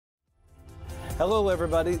Hello,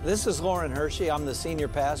 everybody. This is Lauren Hershey. I'm the senior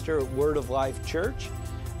pastor at Word of Life Church,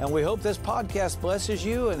 and we hope this podcast blesses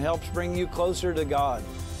you and helps bring you closer to God.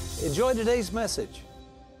 Enjoy today's message.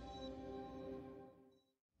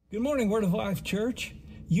 Good morning, Word of Life Church.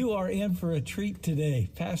 You are in for a treat today.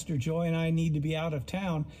 Pastor Joy and I need to be out of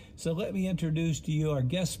town, so let me introduce to you our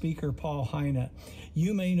guest speaker, Paul Heine.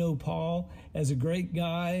 You may know Paul as a great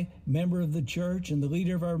guy, member of the church, and the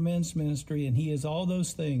leader of our men's ministry, and he is all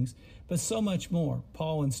those things, but so much more.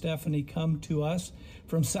 Paul and Stephanie come to us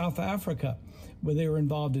from South Africa, where they were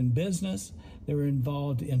involved in business, they were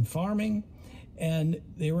involved in farming, and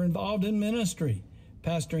they were involved in ministry,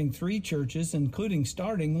 pastoring 3 churches, including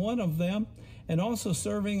starting one of them, and also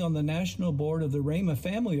serving on the national board of the Rhema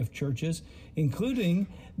family of churches, including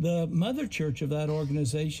the mother church of that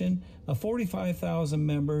organization, a 45,000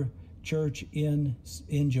 member church in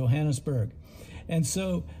Johannesburg. And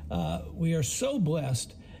so we are so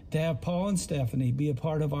blessed to have Paul and Stephanie be a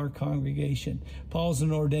part of our congregation. Paul's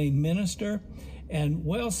an ordained minister and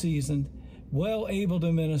well-seasoned, well able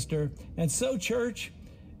to minister. And so, church,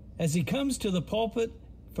 as he comes to the pulpit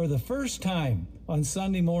for the first time on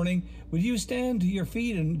Sunday morning, would you stand to your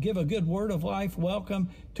feet and give a good word of life welcome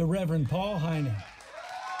to Reverend Paul Heine.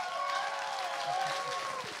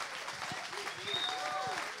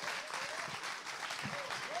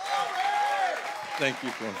 Thank you,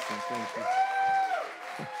 Pastor. Thank you.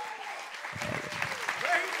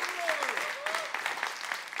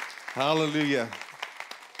 Hallelujah.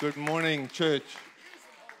 Good morning, church.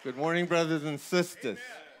 Good morning, brothers and sisters.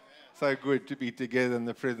 So good to be together in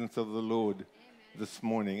the presence of the Lord this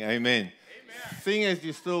morning. Amen. Seeing as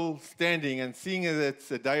you're still standing and seeing as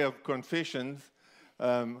it's a day of confessions,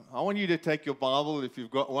 I want you to take your Bible, if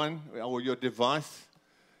you've got one, or your device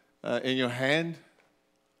in your hand.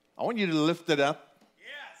 I want you to lift it up.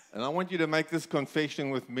 And I want you to make this confession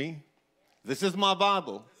with me. This is my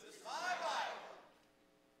Bible. This is my Bible.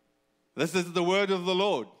 This is the word of the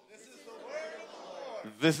Lord. This is the word of the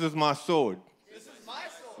Lord. This is my sword. This is my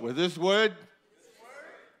sword. With this word,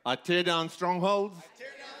 I tear down strongholds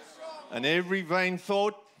and every vain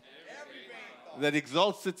thought that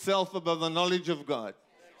exalts itself above the knowledge of God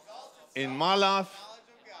in my life,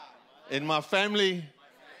 in my family,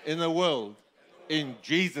 in the world, in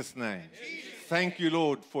Jesus' name. Thank you,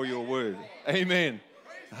 Lord, for your word. Amen.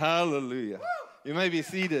 Hallelujah. You may be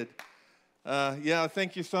seated.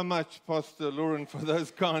 Thank you so much, Pastor Lauren, for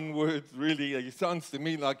those kind words. Really, it sounds to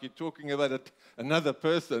me like you're talking about another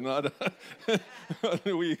person. I don't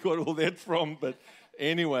know where you got all that from, but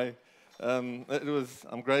anyway, I'm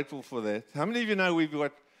grateful for that. How many of you know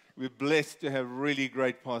we're blessed to have really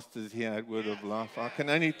great pastors here at Word of Life? I can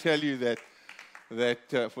only tell you that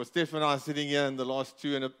for Steph and I sitting here in the last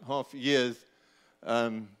 2.5 years,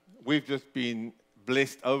 we've just been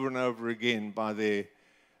blessed over and over again by their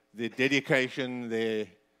dedication,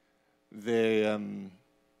 their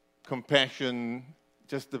compassion,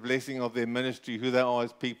 just the blessing of their ministry, who they are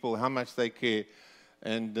as people, how much they care.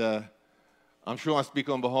 And I'm sure I speak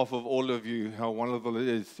on behalf of all of you, how wonderful it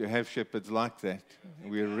is to have shepherds like that.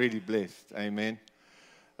 We are really blessed. Amen.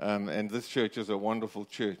 And this church is a wonderful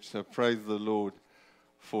church, so praise the Lord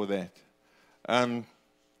for that.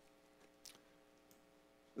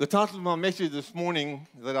 The title of my message this morning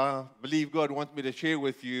that I believe God wants me to share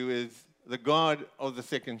with you is The God of the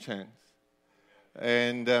Second Chance.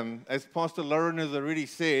 And as Pastor Lauren has already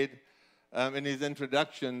said in his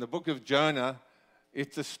introduction, the book of Jonah,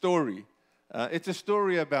 it's a story. It's a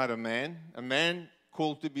story about a man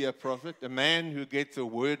called to be a prophet, a man who gets a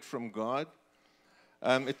word from God.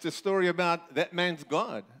 It's a story about that man's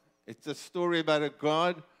God. It's a story about a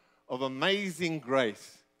God of amazing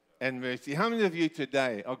grace and mercy. How many of you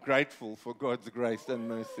today are grateful for God's grace and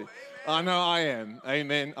mercy? I know I am.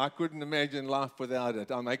 Amen. I couldn't imagine life without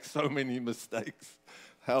it. I make so many mistakes.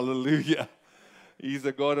 Hallelujah. He's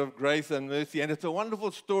a God of grace and mercy. And it's a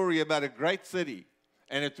wonderful story about a great city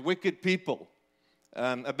and its wicked people,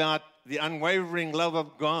 about the unwavering love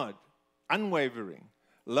of God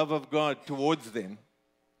towards them,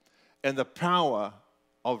 and the power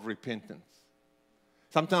of repentance.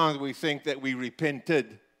 Sometimes we think that we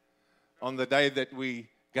repented on the day that we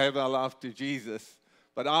gave our life to Jesus,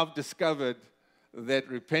 but I've discovered that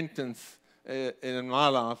repentance in my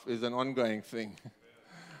life is an ongoing thing.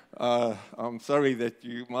 I'm sorry that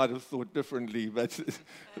you might have thought differently, but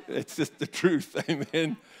it's just the truth,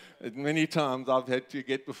 amen. And many times I've had to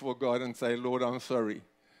get before God and say, Lord, I'm sorry,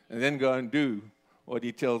 and then go and do what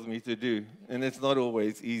He tells me to do, and it's not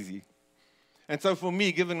always easy. And so for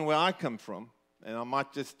me, given where I come from, and I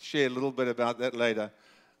might just share a little bit about that later,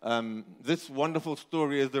 this wonderful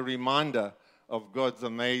story is a reminder of God's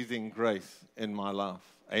amazing grace in my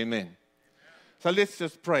life. Amen. So let's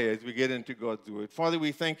just pray as we get into God's word. Father,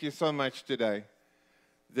 we thank you so much today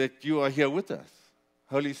that you are here with us.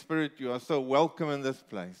 Holy Spirit, you are so welcome in this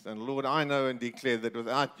place. And Lord, I know and declare that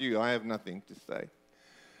without you, I have nothing to say.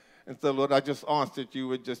 And so, Lord, I just ask that you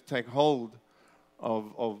would just take hold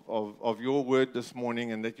of your word this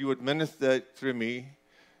morning, and that you would minister it through me,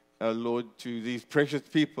 Lord, to these precious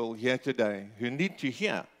people here today who need to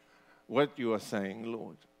hear what you are saying,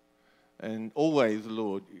 Lord. And always,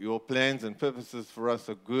 Lord, your plans and purposes for us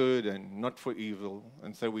are good and not for evil.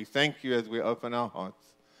 And so we thank you as we open our hearts.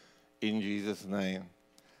 In Jesus' name,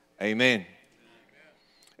 amen.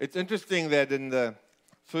 It's interesting that in the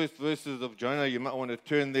first verses of Jonah, you might want to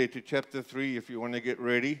turn there to chapter 3 if you want to get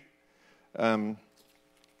ready.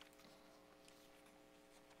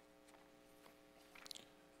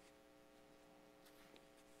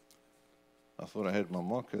 I thought I had my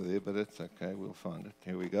marker there, but it's okay. We'll find it.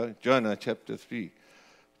 Here we go. Jonah, chapter 3.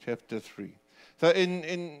 Chapter 3. So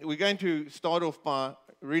we're going to start off by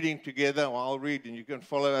reading together. Well, I'll read, and you can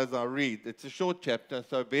follow as I read. It's a short chapter,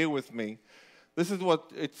 so bear with me. This is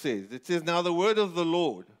what it says. It says, "Now the word of the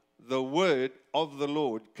Lord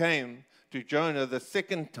came to Jonah the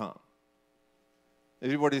second time."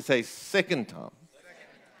 Everybody say, second time.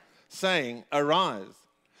 Saying, "Arise,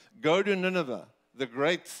 go to Nineveh, the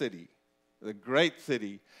great city,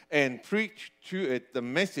 and preach to it the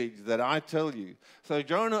message that I tell you." So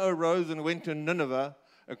Jonah arose and went to Nineveh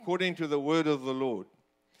according to the word of the Lord.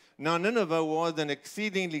 Now Nineveh was an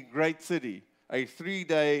exceedingly great city, a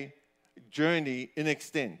 3-day journey in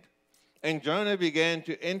extent. And Jonah began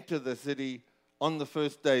to enter the city on the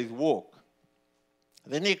first day's walk.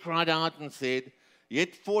 Then he cried out and said,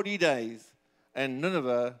 "Yet 40 days, and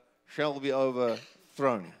Nineveh shall be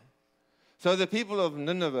overthrown." So the people of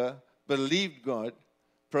Nineveh believed God,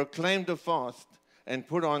 proclaimed a fast, and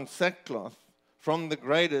put on sackcloth from the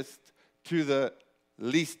greatest to the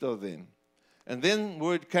least of them. And then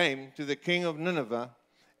word came to the king of Nineveh,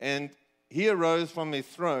 and he arose from his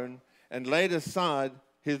throne and laid aside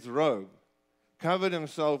his robe, covered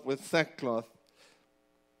himself with sackcloth,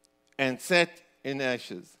 and sat in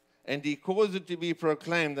ashes. And he caused it to be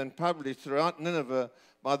proclaimed and published throughout Nineveh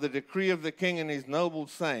by the decree of the king and his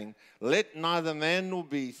nobles, saying, "Let neither man nor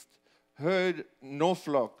beast, herd nor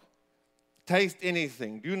flock, taste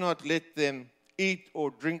anything. Do not let them eat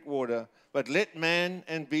or drink water, but let man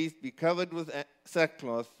and beast be covered with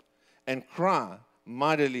sackcloth and cry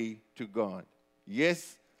mightily to God.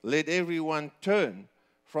 Yes, let everyone turn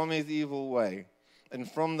from his evil way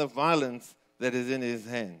and from the violence that is in his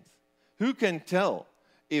hands. Who can tell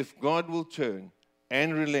if God will turn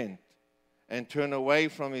and relent and turn away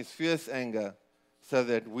from his fierce anger so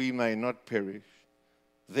that we may not perish?"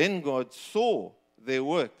 Then God saw their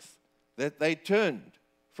works, that they turned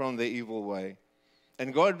from their evil way.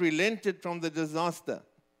 And God relented from the disaster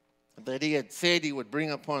that he had said he would bring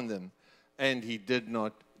upon them, and he did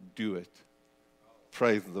not do it.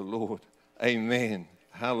 Praise the Lord. Amen.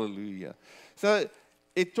 Hallelujah. So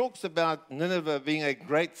it talks about Nineveh being a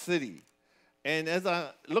great city. And as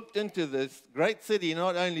I looked into this, great city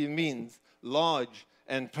not only means large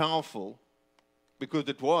and powerful, because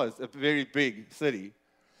it was a very big city,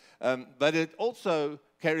 but it also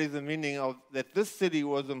carries the meaning of that this city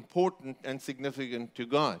was important and significant to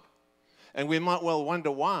God. And we might well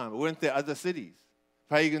wonder why. Weren't there other cities,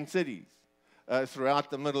 pagan cities,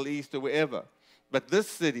 throughout the Middle East or wherever? But this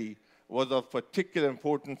city was of particular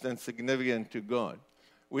importance and significant to God.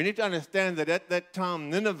 We need to understand that at that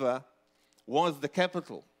time, Nineveh was the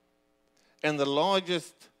capital and the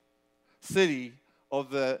largest city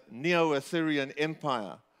of the Neo-Assyrian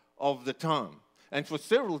Empire of the time. And for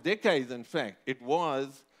several decades, in fact, it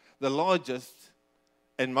was the largest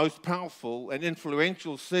and most powerful and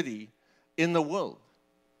influential city in the world.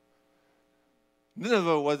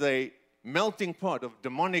 Nineveh was a melting pot of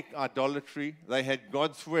demonic idolatry. They had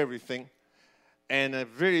gods for everything, and a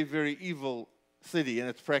very, very evil city in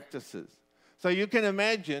its practices. So you can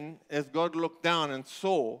imagine, as God looked down and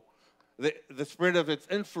saw the spread of its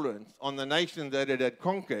influence on the nations that it had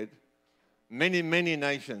conquered, many, many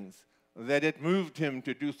nations, that it moved him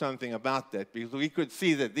to do something about that, because we could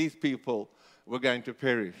see that these people were going to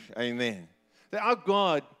perish. Amen. So our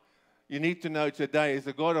God, you need to know today, is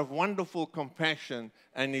a God of wonderful compassion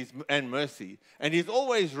and mercy. And he's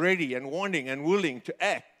always ready and wanting and willing to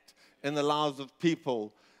act in the lives of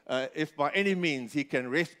people if by any means he can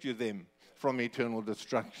rescue them from eternal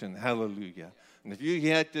destruction. Hallelujah. And if you're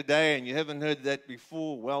here today and you haven't heard that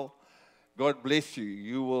before, well, God bless you.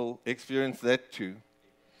 You will experience that too.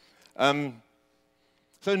 So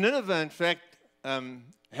Nineveh, in fact,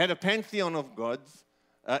 had a pantheon of gods,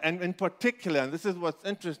 and in particular, and this is what's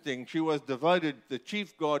interesting, she was devoted, the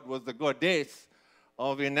chief god was the goddess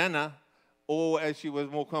of Inanna, or as she was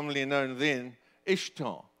more commonly known then,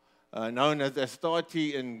 Ishtar, known as Astarte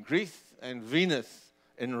in Greece and Venus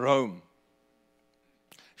in Rome.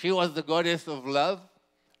 She was the goddess of love,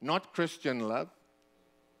 not Christian love,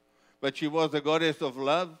 but she was the goddess of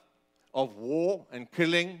love, of war and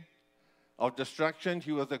killing, of destruction.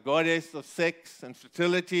 She was the goddess of sex and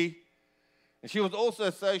fertility. And she was also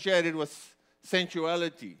associated with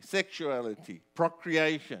sensuality, sexuality,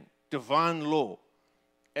 procreation, divine law,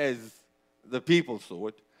 as the people saw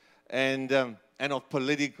it, and of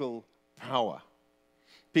political power.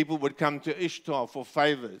 People would come to Ishtar for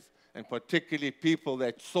favors, and particularly people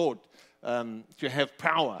that sought to have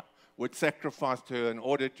power would sacrifice to her in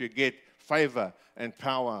order to get favor and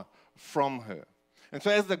power from her. And so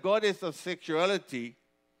as the goddess of sexuality,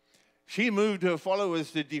 she moved her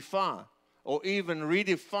followers to defy or even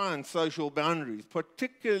redefine social boundaries,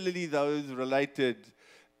 particularly those related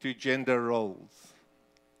to gender roles.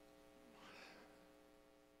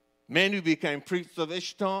 Men who became priests of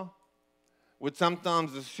Ishtar would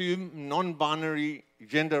sometimes assume non-binary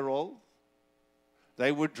gender roles.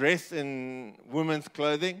 They would dress in women's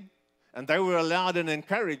clothing, and they were allowed and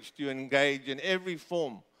encouraged to engage in every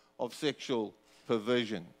form of sexual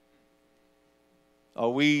perversion. Are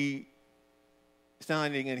we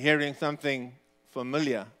sounding and hearing something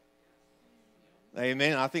familiar?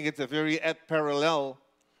 Amen. I think it's a very apt parallel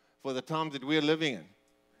for the times that we're living in.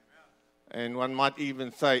 And one might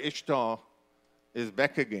even say Ishtar is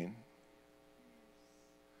back again.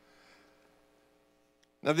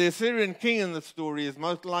 Now, the Assyrian king in the story is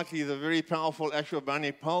most likely the very powerful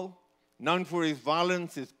Ashurbanipal, known for his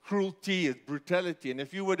violence, his cruelty, his brutality. And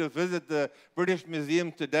if you were to visit the British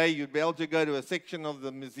Museum today, you'd be able to go to a section of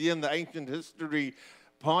the museum, the ancient history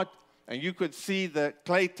part, and you could see the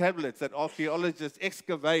clay tablets that archaeologists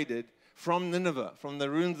excavated from Nineveh, from the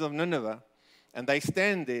ruins of Nineveh. And they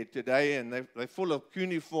stand there today, and they're full of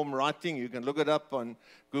cuneiform writing. You can look it up on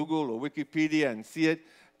Google or Wikipedia and see it.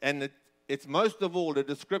 And it's most of all a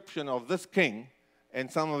description of this king and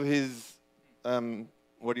some of his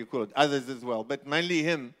others as well, but mainly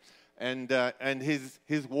him and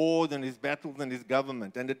his wars and his battles and his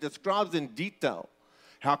government. And it describes in detail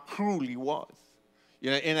how cruel he was.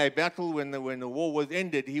 You know, in a battle, when the war was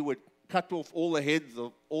ended, he would cut off all the heads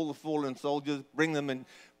of all the fallen soldiers, bring them in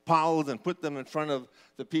piles and put them in front of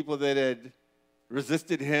the people that had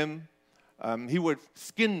resisted him. He would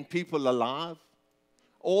skin people alive,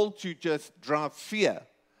 all to just drive fear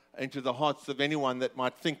into the hearts of anyone that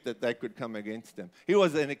might think that they could come against him. He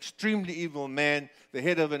was an extremely evil man, the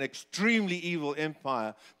head of an extremely evil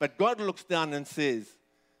empire. But God looks down and says,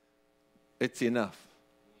 it's enough.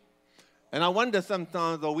 And I wonder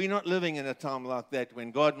sometimes, are we not living in a time like that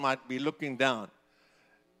when God might be looking down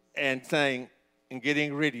and saying, and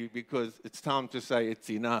getting ready because it's time to say it's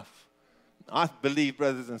enough. I believe,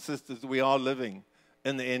 brothers and sisters, we are living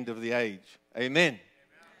in the end of the age. Amen.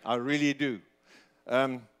 I really do.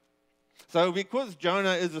 So because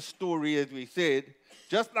Jonah is a story, as we said,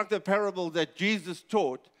 just like the parable that Jesus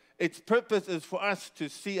taught, its purpose is for us to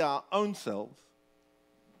see our own selves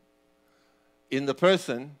in the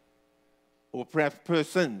person, or perhaps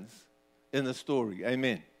persons, in the story.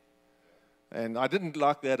 Amen. And I didn't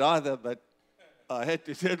like that either, but I had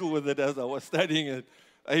to settle with it as I was studying it.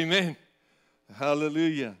 Amen.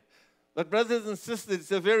 Hallelujah. But brothers and sisters,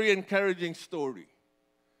 it's a very encouraging story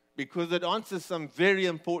because it answers some very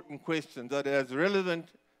important questions that are as relevant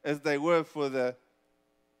as they were for the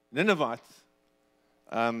Ninevites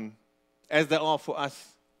as they are for us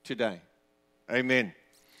today. Amen.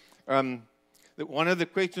 One of the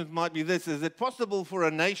questions might be this: is it possible for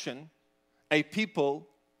a nation, a people,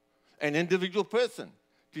 an individual person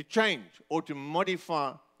to change or to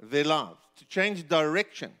modify their lives, to change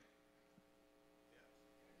direction,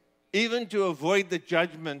 even to avoid the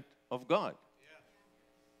judgment of God?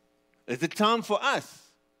 Is it time for us,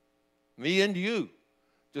 me and you,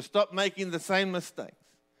 to stop making the same mistakes,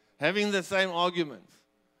 having the same arguments,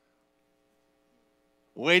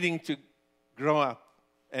 waiting to grow up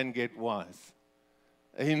and get wise?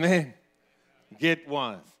 Amen. Get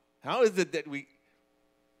wise. How is it that we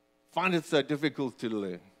find it so difficult to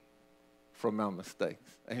learn from our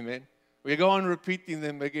mistakes? Amen. We go on repeating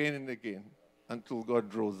them again and again until God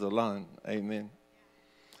draws the line. Amen.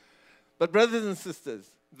 But brothers and sisters,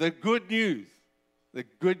 the good news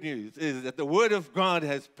is that the Word of God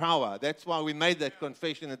has power. That's why we made that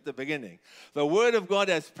confession at the beginning. The Word of God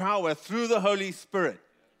has power through the Holy Spirit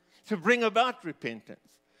to bring about repentance.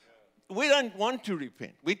 we don't want to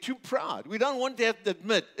repent. We're too proud. We don't want to have to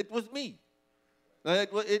admit, it was me. No,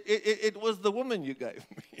 it was the woman you gave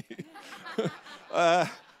me.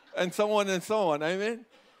 And so on and so on. Amen?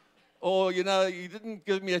 Or, you didn't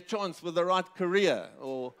give me a chance with the right career.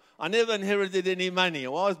 Or I never inherited any money.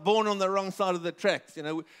 Or I was born on the wrong side of the tracks.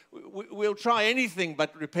 We'll try anything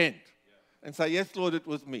but repent. And say, yes, Lord, it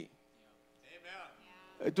was me.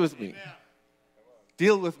 Amen. It was me. Amen.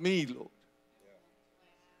 Deal with me, Lord.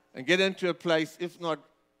 And get into a place, if not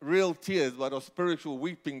real tears, but of spiritual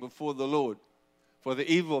weeping before the Lord for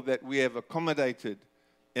the evil that we have accommodated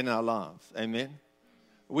in our lives. Amen.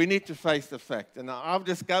 We need to face the fact. And I've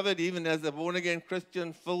discovered, even as a born-again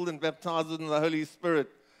Christian, filled and baptized in the Holy Spirit,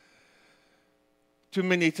 too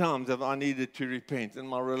many times have I needed to repent. In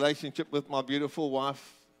my relationship with my beautiful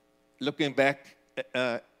wife, looking back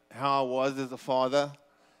at how I was as a father,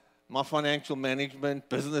 my financial management,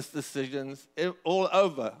 business decisions, all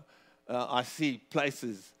over, I see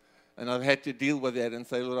places. And I've had to deal with that and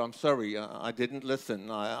say, Lord, I'm sorry. I didn't listen.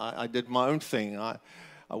 I did my own thing. I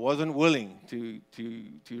wasn't willing to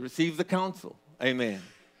receive the counsel. Amen.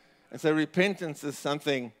 And so repentance is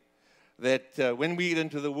something that when we get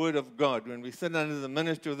into the Word of God, when we sit under the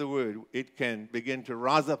ministry of the Word, it can begin to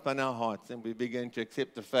rise up in our hearts and we begin to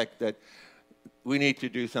accept the fact that we need to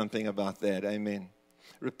do something about that. Amen.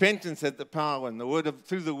 Repentance has the power and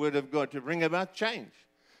through the Word of God to bring about change,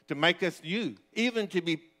 to make us new, even to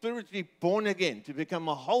be spiritually born again, to become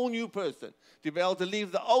a whole new person, to be able to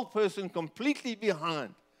leave the old person completely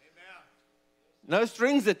behind. Amen. No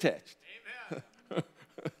strings attached. Amen.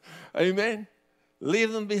 Amen.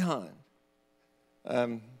 Leave them behind.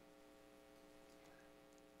 To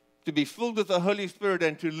be filled with the Holy Spirit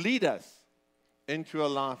and to lead us into a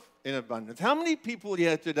life in abundance. How many people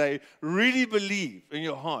here today really believe in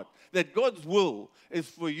your heart that God's will is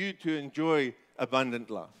for you to enjoy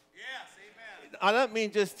abundant life? Yes, amen. I don't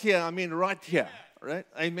mean just here, I mean right here, right?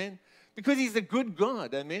 Amen? Because He's a good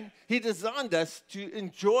God, amen? He designed us to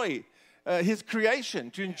enjoy His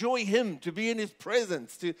creation, to enjoy Him, to be in His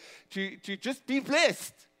presence, to just be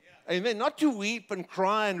blessed. Yeah. Amen? Not to weep and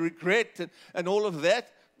cry and regret and all of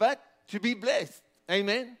that, but to be blessed.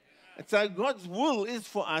 Amen? And so God's will is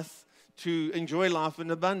for us to enjoy life in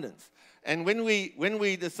abundance. And when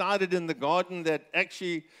we decided in the garden that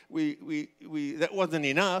actually that wasn't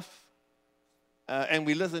enough, and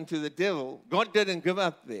we listened to the devil, God didn't give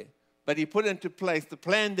up there, but He put into place the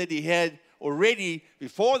plan that He had already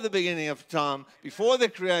before the beginning of time, before the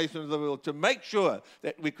creation of the world, to make sure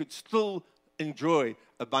that we could still enjoy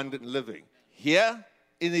abundant living here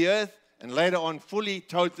in the earth and later on fully,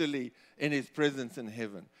 totally in His presence in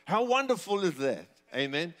heaven. How wonderful is that?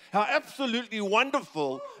 Amen. How absolutely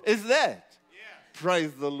wonderful is that? Yeah.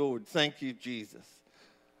 Praise the Lord. Thank you, Jesus.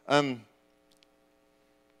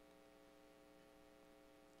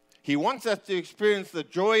 He wants us to experience the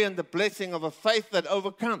joy and the blessing of a faith that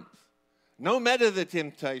overcomes, no matter the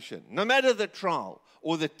temptation, no matter the trial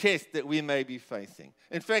or the test that we may be facing.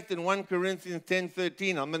 In fact, in 1 Corinthians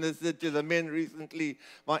 10:13, I ministered to the men recently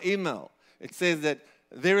by email. It says that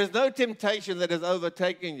there is no temptation that has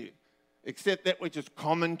overtaken you except that which is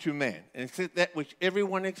common to man, and except that which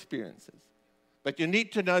everyone experiences. But you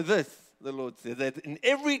need to know this, the Lord says, that in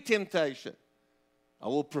every temptation, I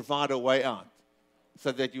will provide a way out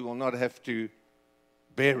so that you will not have to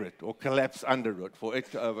bear it or collapse under it for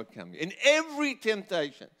it to overcome you. In every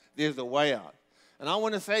temptation, there's a way out. And I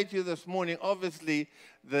want to say to you this morning, obviously,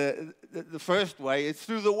 the first way is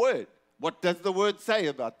through the Word. What does the Word say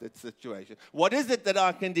about that situation? What is it that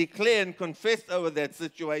I can declare and confess over that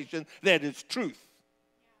situation that is truth?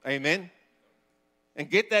 Amen?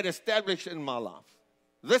 And get that established in my life.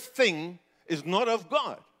 This thing is not of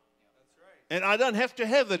God. And I don't have to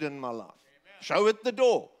have it in my life. Amen. Show it the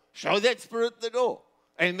door. Show that Spirit the door.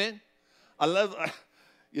 Amen? I love,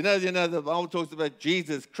 you know, the Bible talks about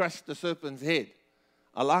Jesus crushed the serpent's head.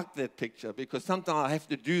 I like that picture because sometimes I have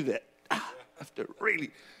to do that. I have to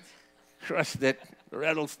really crush that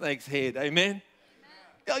rattlesnake's head. Amen?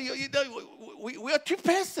 We are too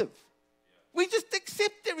passive. We just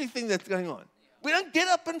accept everything that's going on. We don't get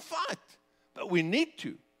up and fight. But we need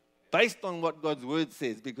to, based on what God's Word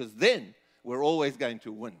says, because then we're always going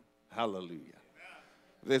to win. Hallelujah.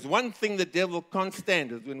 If there's one thing the devil can't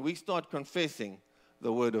stand is when we start confessing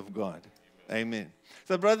the Word of God. Amen.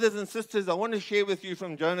 So brothers and sisters, I want to share with you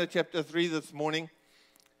from Jonah chapter 3 this morning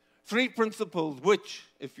 3 principles which,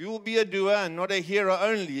 if you will be a doer and not a hearer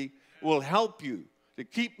only, will help you to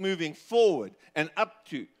keep moving forward and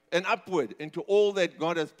upward into all that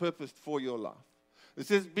God has purposed for your life. This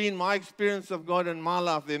has been my experience of God in my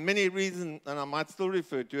life. There are many reasons, and I might still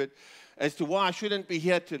refer to it, as to why I shouldn't be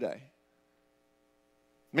here today.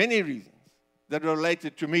 Many reasons that are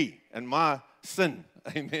related to me and my sin.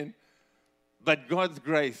 Amen. But God's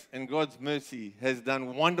grace and God's mercy has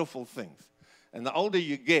done wonderful things. And the older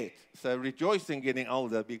you get, so rejoice in getting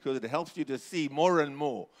older, because it helps you to see more and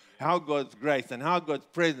more how God's grace and how God's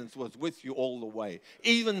presence was with you all the way.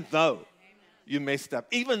 Even though you messed up,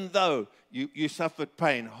 even though you suffered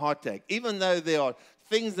pain, heartache, even though there are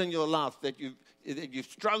things in your life that you've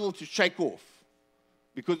struggled to shake off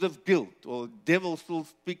because of guilt or the devil still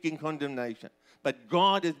speaking condemnation. But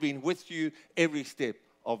God has been with you every step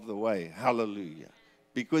of the way. Hallelujah.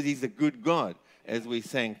 Because He's a good God, as we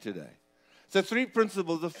sang today. So 3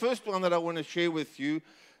 principles. The first one that I want to share with you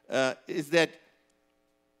is that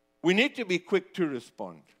we need to be quick to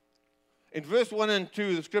respond. In verse 1 and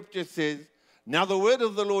 2, the scripture says, now the word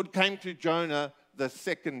of the Lord came to Jonah the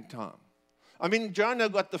second time. I mean, Jonah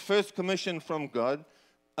got the first commission from God,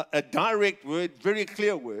 a direct word, very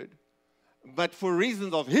clear word. But for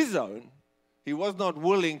reasons of his own, he was not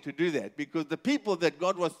willing to do that, because the people that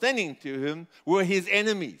God was sending to him were his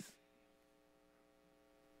enemies.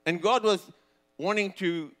 And God was wanting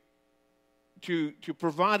to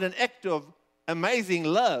provide an act of amazing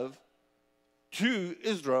love to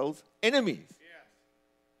Israel's enemies.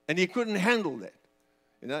 And he couldn't handle that.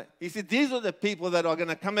 You know, he said, these are the people that are going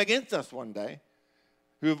to come against us one day,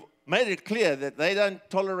 who've made it clear that they don't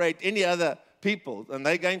tolerate any other people, and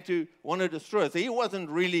they're going to want to destroy us. So he wasn't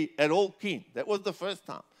really at all keen. That was the first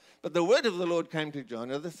time. But the word of the Lord came to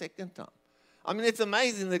Jonah the second time. I mean, it's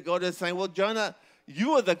amazing that God is saying, well, Jonah,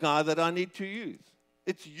 you are the guy that I need to use.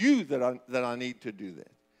 It's you that I need to do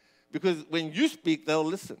that. Because when you speak, they'll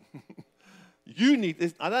listen. You need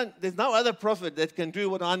this. There's no other prophet that can do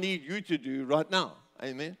what I need you to do right now.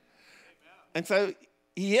 Amen. And so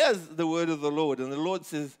he hears the word of the Lord, and the Lord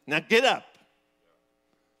says, now get up.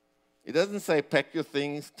 He doesn't say pack your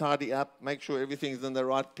things, tidy up, make sure everything's in the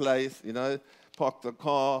right place, park the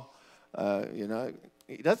car,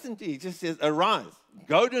 He doesn't. He just says, arise,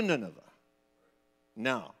 go to Nineveh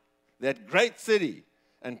now, that great city,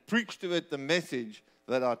 and preach to it the message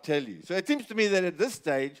that I tell you. So it seems to me that at this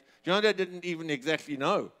stage, Jonah didn't even exactly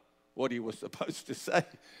know what he was supposed to say.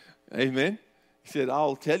 Amen. He said,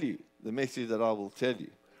 I'll tell you the message that I will tell you.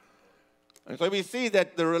 And so we see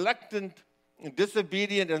that the reluctant,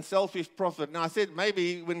 disobedient, and selfish prophet. Now, I said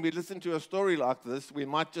maybe when we listen to a story like this, we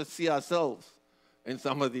might just see ourselves in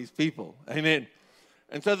some of these people. Amen.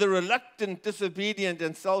 And so the reluctant, disobedient,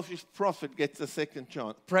 and selfish prophet gets a second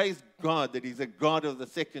chance. Praise God that He's a God of the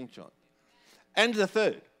second chance. And the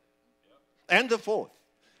third. And the fourth.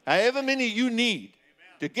 However many you need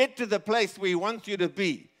to get to the place where He wants you to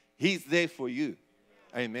be, He's there for you.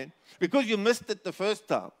 Amen. Because you missed it the first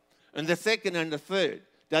time, and the second and the third,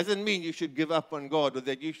 doesn't mean you should give up on God, or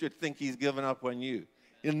that you should think He's given up on you.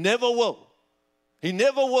 He never will. He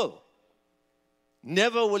never will.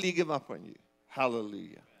 Never will He give up on you.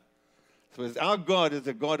 Hallelujah. So our God is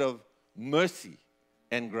a God of mercy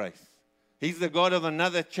and grace. He's the God of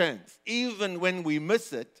another chance, even when we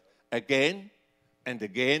miss it again and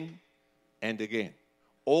again and again.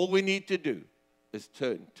 All we need to do is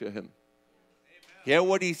turn to Him. Hear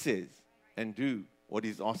what He says and do what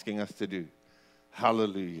He's asking us to do.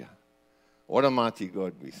 Hallelujah. What a mighty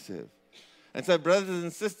God we serve. And so, brothers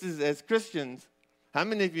and sisters, as Christians, how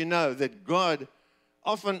many of you know that God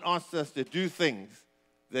often asks us to do things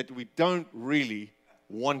that we don't really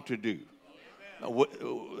want to do?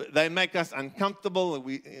 They make us uncomfortable.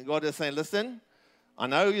 God is saying, listen, I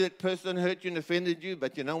know that person hurt you and offended you,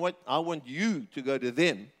 but you know what? I want you to go to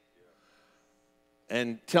them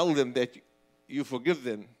and tell them that you forgive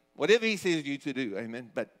them. Whatever He says you to do, amen.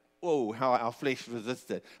 But, oh, how our flesh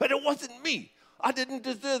resisted. But it wasn't me. I didn't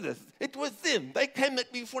deserve this. It was them. They came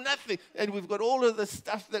at me for nothing. And we've got all of the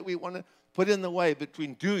stuff that we want to put in the way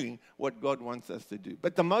between doing what God wants us to do.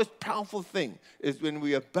 But the most powerful thing is when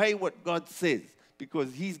we obey what God says,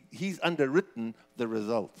 because He's underwritten the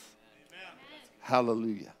results. Amen.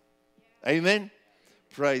 Hallelujah. Amen.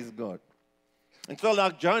 Praise God. And so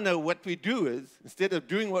like Jonah, what we do is, instead of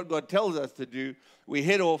doing what God tells us to do, we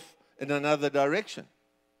head off in another direction.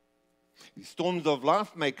 The storms of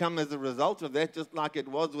life may come as a result of that, just like it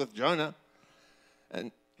was with Jonah.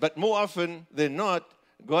 But more often than not,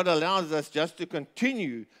 God allows us just to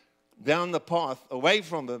continue down the path away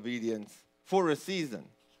from obedience for a season,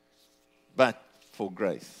 but for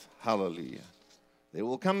grace. Hallelujah. There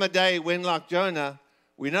will come a day when, like Jonah,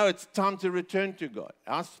 we know it's time to return to God.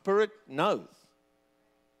 Our spirit knows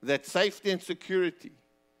that safety and security,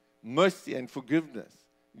 mercy and forgiveness,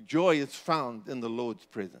 joy is found in the Lord's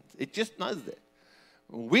presence. It just knows that.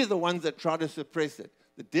 We're the ones that try to suppress it.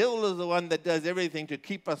 The devil is the one that does everything to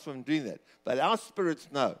keep us from doing that. But our spirits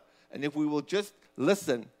know. And if we will just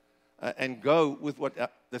listen and go with what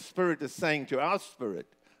the Spirit is saying to our spirit,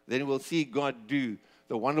 then we'll see God do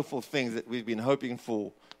the wonderful things that we've been hoping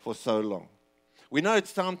for so long. We know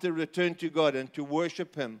it's time to return to God and to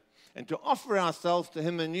worship Him and to offer ourselves to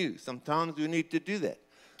Him anew. Sometimes we need to do that.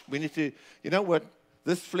 We need to, you know what?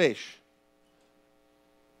 This flesh,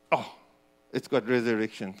 it's got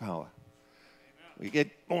resurrection power. Amen. We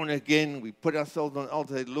get born again. We put ourselves on the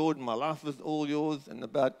altar. Lord, my life is all yours. And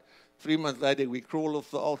about 3 months later, we crawl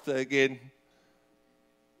off the altar again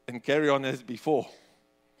and carry on as before.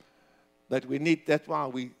 But that's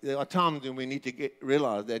why there are times when we need to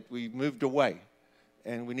realize that we moved away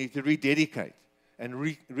and we need to rededicate and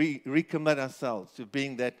recommit ourselves to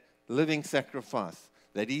being that living sacrifice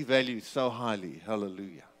that He values so highly.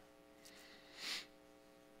 Hallelujah.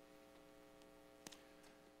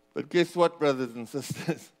 But guess what, brothers and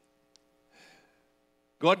sisters?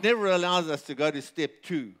 God never allows us to go to step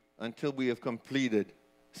 2 until we have completed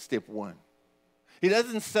step 1. He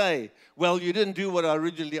doesn't say, well, you didn't do what I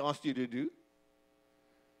originally asked you to do,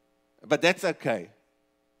 but that's okay.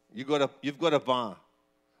 You've got a bar.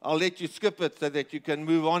 I'll let you skip it so that you can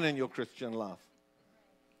move on in your Christian life.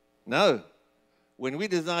 No. When we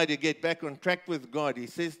desire to get back on track with God, He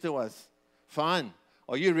says to us, fine,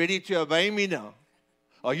 are you ready to obey me now?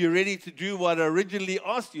 Are you ready to do what I originally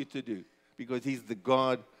asked you to do? Because He's the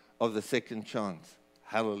God of the second chance.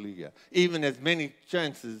 Hallelujah. Even as many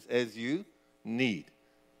chances as you need.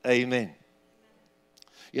 Amen.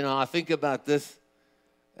 You know, I think about this,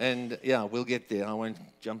 and we'll get there. I won't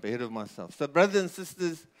jump ahead of myself. So, brothers and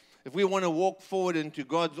sisters, if we want to walk forward into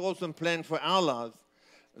God's awesome plan for our lives,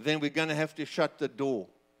 then we're going to have to shut the door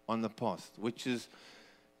on the past, which is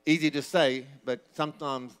easy to say, but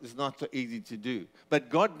sometimes it's not so easy to do. But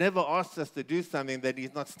God never asks us to do something that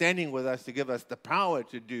He's not standing with us to give us the power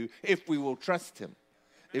to do if we will trust Him,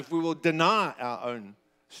 if we will deny our own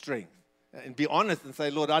strength and be honest and say,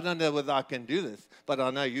 Lord, I don't know whether I can do this, but I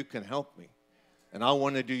know You can help me, and I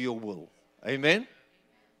want to do Your will. Amen?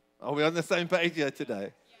 Are we on the same page here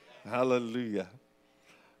today? Yeah. Hallelujah.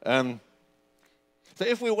 So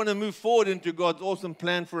if we want to move forward into God's awesome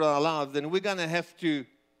plan for our lives, then we're going to have to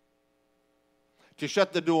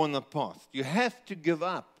shut the door on the past. You have to give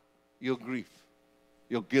up your grief,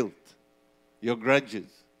 your guilt, your grudges,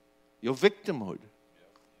 your victimhood,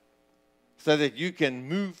 so that you can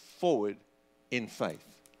move forward in faith.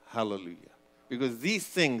 Hallelujah. Because these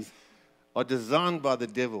things are designed by the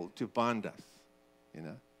devil to bind us. You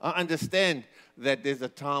know, I understand that there's a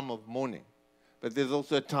time of mourning, but there's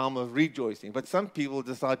also a time of rejoicing. But some people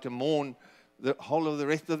decide to mourn the whole of the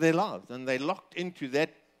rest of their lives, and they're locked into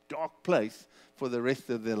that dark place for the rest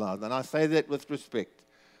of their lives. And I say that with respect.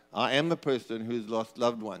 I am a person who's lost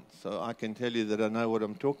loved ones, so I can tell you that I know what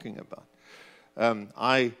I'm talking about.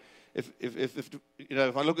 If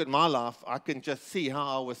I look at my life, I can just see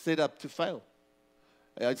how I was set up to fail.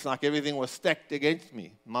 It's like everything was stacked against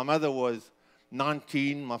me. My mother was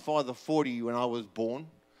 19, my father 40 when I was born.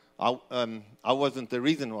 I wasn't the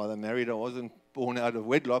reason why they married. I wasn't born out of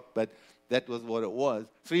wedlock, but that was what it was.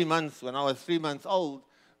 When I was 3 months old,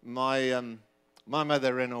 my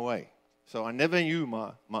mother ran away. So I never knew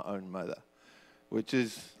my own mother, which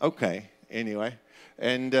is okay anyway.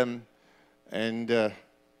 There's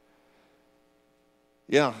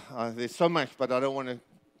so much, but I don't want to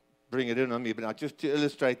bring it in on me. But just to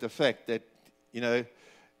illustrate the fact that, you know,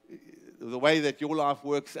 the way that your life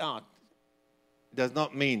works out does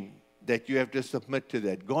not mean that you have to submit to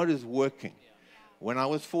that. God is working. When I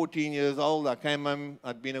was 14 years old, I came home.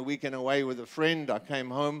 I'd been a weekend away with a friend. I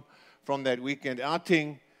came home from that weekend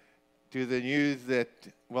outing to the news that,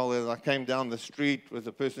 as I came down the street with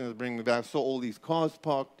the person who was bringing me back, I saw all these cars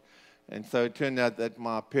parked. And so it turned out that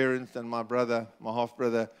my parents and my brother, my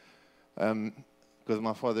half-brother, because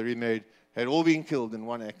my father remarried, had all been killed in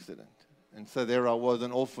one accident. And so there I was,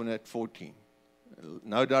 an orphan at 14.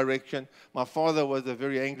 No direction. My father was a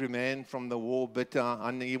very angry man from the war, bitter.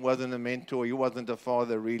 And he wasn't a mentor. He wasn't a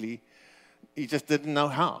father, really. He just didn't know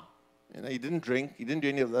how. You know, he didn't drink. He didn't do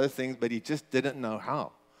any of those things, but he just didn't know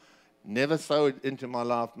how. Never sowed into my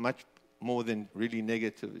life much more than really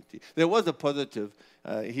negativity. There was a positive.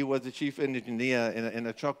 He was the chief engineer in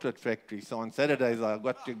a chocolate factory. So on Saturdays, I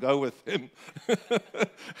got to go with him.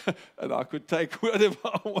 And I could take whatever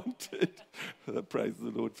I wanted. Praise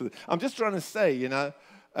the Lord for that. I'm just trying to say, you know,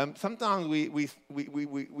 sometimes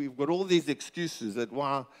we've got all these excuses that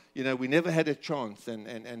why, you know, we never had a chance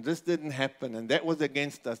and this didn't happen and that was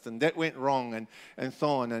against us and that went wrong and so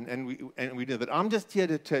on and we did. But I'm just here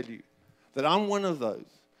to tell you that I'm one of those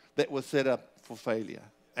that was set up for failure.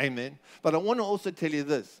 Amen. But I want to also tell you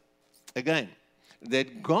this, again,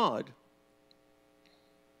 that God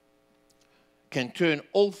can turn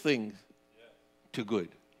all things to good.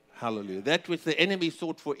 Hallelujah. That which the enemy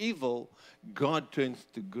sought for evil, God turns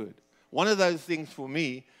to good. One of those things for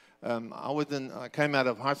me, I came out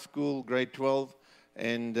of high school, grade 12,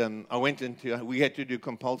 and we had to do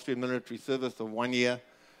compulsory military service of 1 year.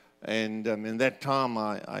 And in that time,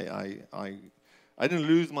 I didn't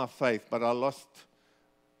lose my faith, but I lost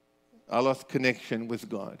connection with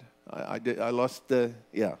God. I lost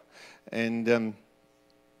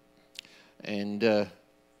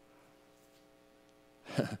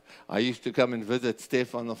I used to come and visit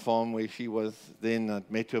Steph on the farm where she was then.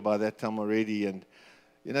 I'd met her by that time already, and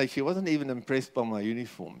she wasn't even impressed by my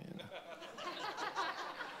uniform.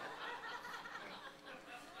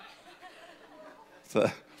 So,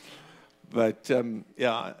 but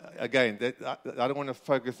again, I don't want to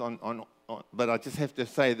focus on, but I just have to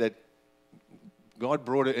say that God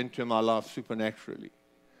brought it into my life supernaturally,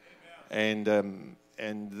 and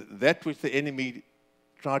that which the enemy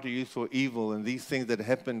tried to use for evil, and these things that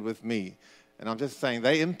happened with me, and I'm just saying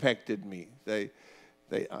they impacted me.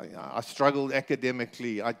 I struggled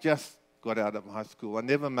academically. I just got out of high school. I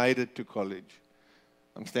never made it to college.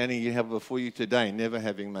 I'm standing here before you today, never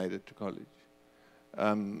having made it to college.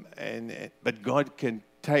 But God can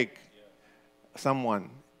take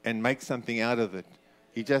someone and make something out of it.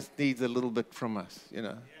 He just needs a little bit from us,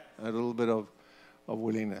 a little bit of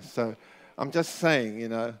willingness. So I'm just saying,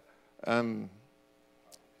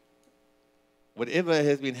 whatever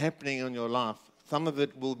has been happening in your life, some of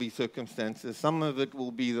it will be circumstances, some of it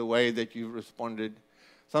will be the way that you've responded,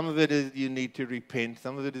 some of it is you need to repent,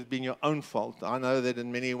 some of it has been your own fault. I know that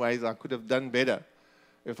in many ways I could have done better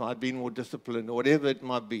if I'd been more disciplined, or whatever it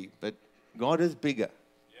might be. But God is bigger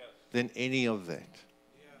than any of that.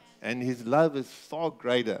 And His love is far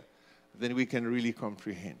greater than we can really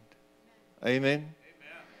comprehend. Amen?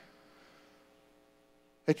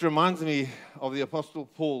 It reminds me of the Apostle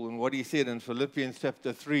Paul and what he said in Philippians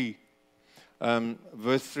chapter 3,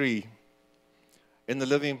 verse 3, in the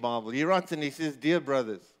Living Bible. He writes and he says, "Dear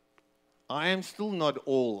brothers, I am still not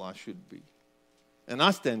all I should be." And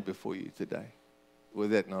I stand before you today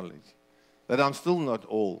with that knowledge, that I'm still not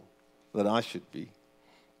all that I should be.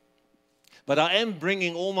 But I am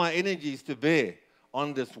bringing all my energies to bear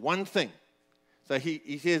on this one thing. So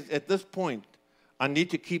he says, at this point, I need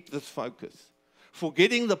to keep this focus.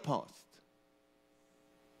 Forgetting the past.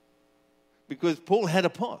 Because Paul had a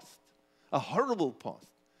past, a horrible past.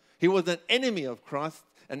 He was an enemy of Christ,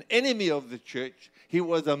 an enemy of the church. He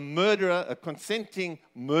was a murderer, a consenting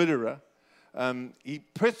murderer. He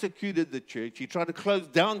persecuted the church. He tried to close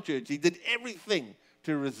down church. He did everything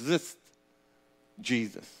to resist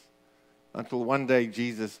Jesus until one day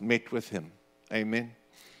Jesus met with him. Amen.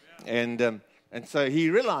 And so he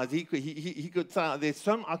realized he could say, there's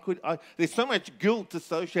so much guilt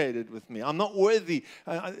associated with me. I'm not worthy.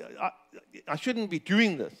 I shouldn't be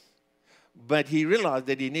doing this. But he realized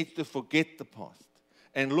that he needs to forget the past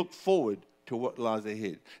and look forward to what lies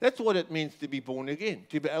ahead. That's what it means to be born again,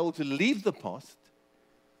 to be able to leave the past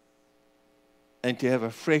and to have a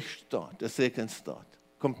fresh start, a second start,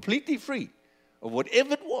 completely free of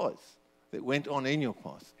whatever it was that went on in your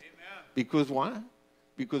past. Amen. Because why?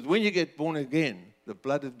 Because when you get born again, the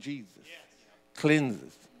blood of Jesus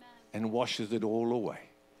cleanses and washes it all away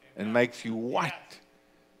and makes you white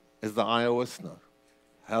as the Iowa snow.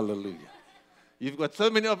 Hallelujah. You've got so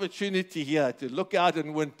many opportunity here to look out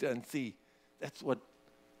in winter and see that's what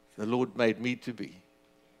the Lord made me to be.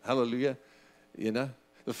 Hallelujah.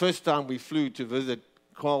 The first time we flew to visit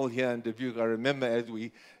Carl here in Dubuque, I remember as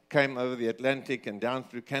we came over the Atlantic and down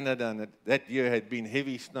through Canada, and that year had been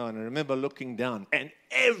heavy snow, and I remember looking down, and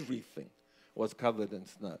everything was covered in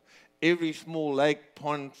snow. Every small lake,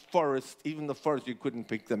 pond, forest, even the forest, you couldn't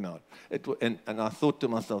pick them out. And I thought to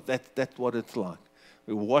myself, that's what it's like.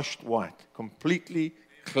 We're washed white, completely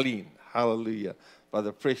clean. Hallelujah. By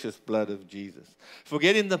the precious blood of Jesus.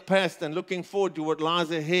 Forgetting the past and looking forward to what lies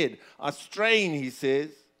ahead. I strain, he says,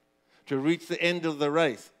 to reach the end of the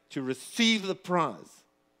race, to receive the prize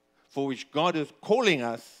for which God is calling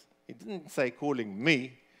us. He didn't say calling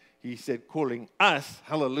me. He said calling us.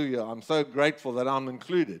 Hallelujah. I'm so grateful that I'm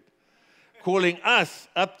included. Calling us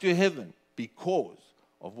up to heaven because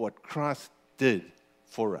of what Christ did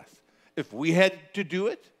for us. If we had to do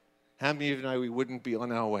it, how many of you know we wouldn't be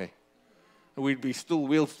on our way? We'd be still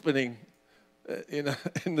wheel spinning in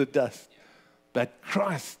the dust. But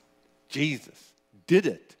Christ, Jesus, did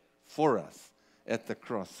it for us at the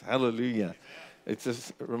cross. Hallelujah. It's a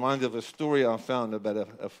reminder of a story I found about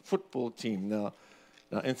a football team. Now,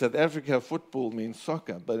 Now, in South Africa, football means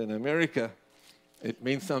soccer, but in America, it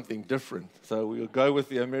means something different. So we'll go with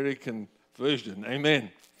the American version.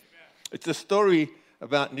 Amen. It's a story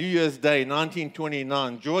about New Year's Day,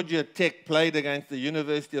 1929. Georgia Tech played against the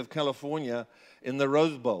University of California in the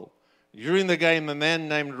Rose Bowl. During the game, a man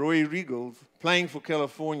named Roy Riegels, playing for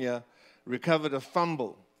California, recovered a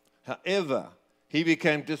fumble. However, he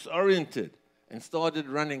became disoriented and started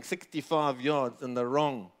running 65 yards in the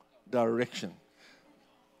wrong direction.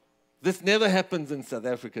 This never happens in South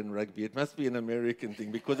African rugby. It must be an American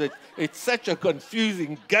thing because it's such a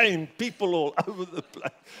confusing game, people all over the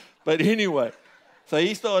place. But anyway, so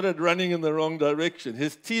he started running in the wrong direction.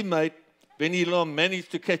 His teammate, Benny Lom, managed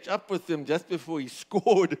to catch up with him just before he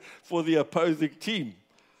scored for the opposing team.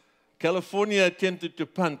 California attempted to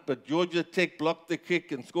punt, but Georgia Tech blocked the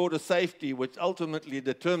kick and scored a safety, which ultimately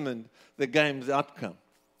determined the game's outcome.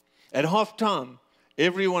 At halftime,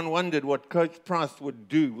 everyone wondered what Coach Price would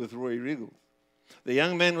do with Roy Riegels. The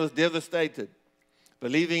young man was devastated,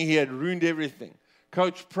 believing he had ruined everything.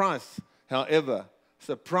 Coach Price, however,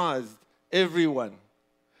 surprised everyone.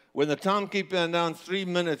 When the timekeeper announced 3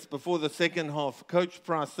 minutes before the second half, Coach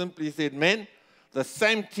Price simply said, "Men, the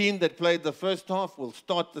same team that played the first half will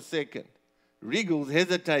start the second." Riegels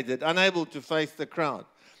hesitated, unable to face the crowd.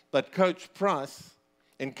 But Coach Price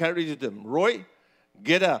encouraged him, "Roy,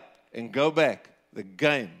 get up and go back. The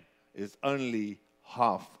game is only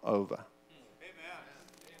half over."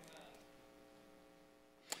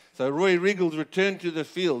 So Roy Riegels returned to the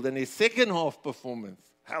field, and his second half performance,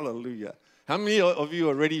 hallelujah. How many of you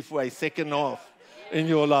are ready for a second half in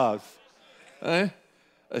your lives? A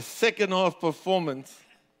second half performance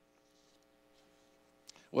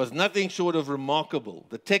was nothing short of remarkable.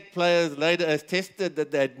 The Tech players later attested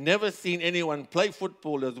that they had never seen anyone play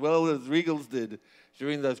football as well as Riegels did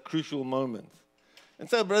during those crucial moments. And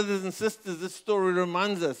so, brothers and sisters, this story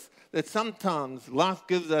reminds us that sometimes life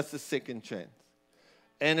gives us a second chance.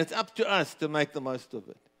 And it's up to us to make the most of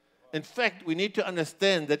it. In fact, we need to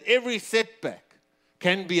understand that every setback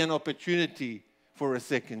can be an opportunity for a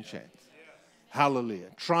second chance.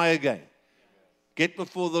 Hallelujah. Try again. Get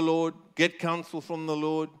before the Lord. Get counsel from the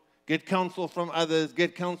Lord. Get counsel from others.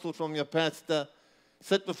 Get counsel from your pastor.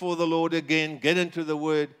 Sit before the Lord again. Get into the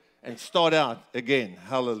Word and start out again.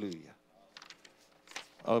 Hallelujah.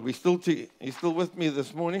 Are you still with me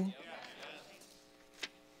this morning?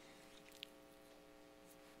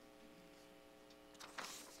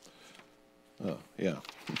 Oh, yeah.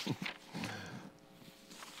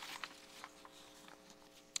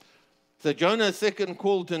 So Jonah's second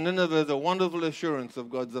call to Nineveh is a wonderful assurance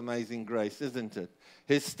of God's amazing grace, isn't it?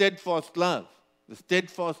 His steadfast love, the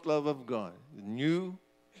steadfast love of God, new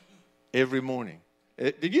every morning.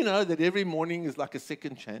 Did you know that every morning is like a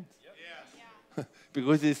second chance? Yeah.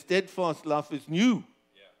 Because his steadfast love is new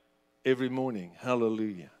every morning.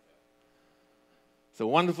 Hallelujah. It's a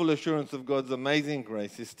wonderful assurance of God's amazing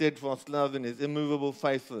grace, his steadfast love and his immovable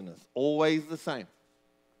faithfulness. Always the same.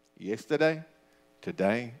 Yesterday,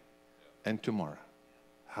 today, and tomorrow.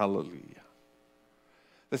 Hallelujah.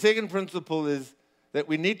 The second principle is that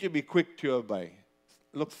we need to be quick to obey.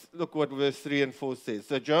 Look what verse 3 and 4 says.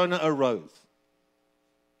 So Jonah arose.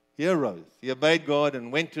 He arose. He obeyed God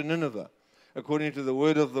and went to Nineveh, according to the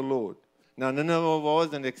word of the Lord. Now Nineveh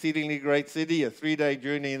was an exceedingly great city, a 3-day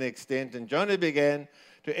journey in extent, and Jonah began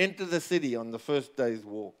to enter the city on the first day's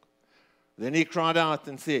walk. Then he cried out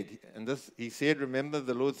and said, he said, remember,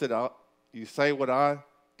 the Lord said, you say what I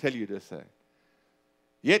tell you to say.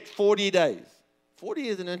 Yet 40 days. 40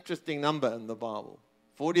 is an interesting number in the Bible.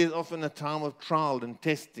 40 is often a time of trial and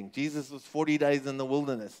testing. Jesus was 40 days in the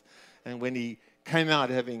wilderness, and when he came out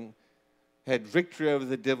having had victory over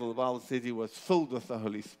the devil, the Bible says he was filled with the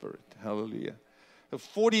Holy Spirit. Hallelujah. For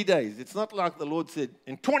 40 days. It's not like the Lord said,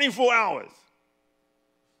 in 24 hours,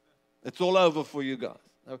 it's all over for you guys.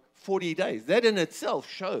 No, 40 days. That in itself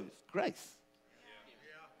shows grace.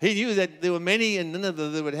 He knew that there were many in Nineveh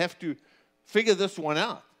that would have to figure this one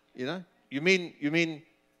out. You mean,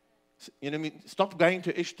 stop going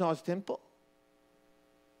to Ishtar's temple?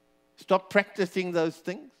 Stop practicing those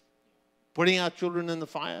things? Putting our children in the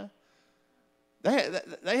fire?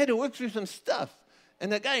 They had to work through some stuff.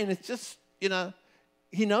 And again, it's just,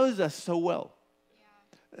 he knows us so well.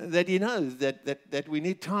 That he knows that we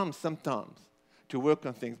need time sometimes to work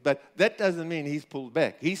on things. But that doesn't mean he's pulled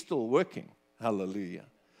back. He's still working. Hallelujah.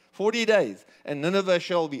 40 days, and Nineveh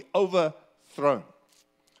shall be overthrown.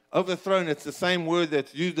 Overthrown, it's the same word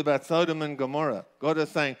that's used about Sodom and Gomorrah. God is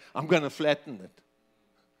saying, I'm going to flatten it.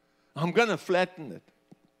 I'm going to flatten it.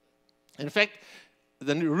 In fact,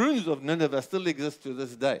 the ruins of Nineveh still exist to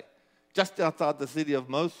this day. Just outside the city of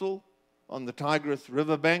Mosul on the Tigris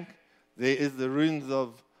riverbank. There is the ruins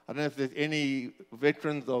of, I don't know if there's any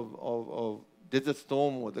veterans of Desert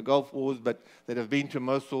Storm or the Gulf Wars, but that have been to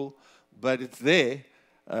Mosul, but it's there,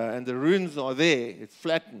 and the ruins are there. It's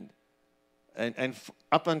flattened. And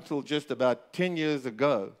up until just about 10 years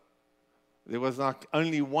ago, there was like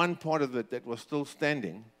only one part of it that was still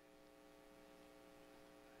standing,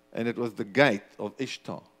 and it was the gate of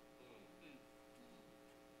Ishtar.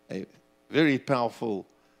 A very powerful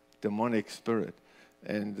demonic spirit.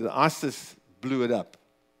 And the ISIS blew it up.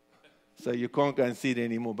 So you can't go and see it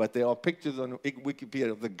anymore. But there are pictures on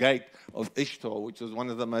Wikipedia of the gate of Ishtar, which was one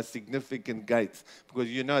of the most significant gates. Because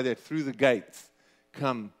you know that through the gates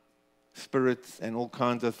come spirits and all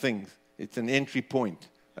kinds of things. It's an entry point.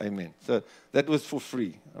 Amen. So that was for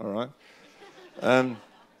free. All right.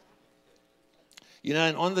 You know,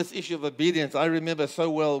 and on this issue of obedience, I remember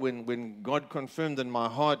so well when God confirmed in my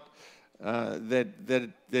heart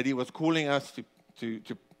that He was calling us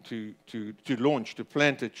to launch, to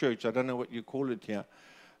plant a church. I don't know what you call it here.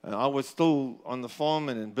 I was still on the farm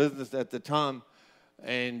and in business at the time,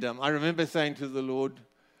 and I remember saying to the Lord,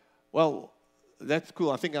 well, that's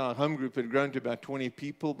cool. I think our home group had grown to about 20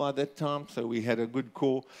 people by that time, so we had a good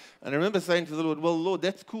core. And I remember saying to the Lord, well, Lord,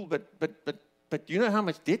 that's cool, but you know how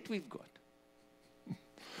much debt we've got?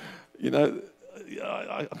 You know,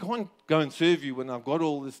 I can't go and serve you when I've got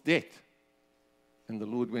all this debt. And the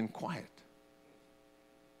Lord went quiet.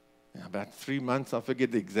 About 3 months, I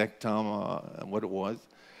forget the exact time and what it was.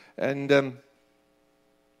 And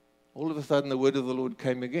all of a sudden, the word of the Lord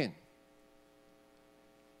came again.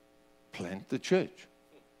 Plant the church.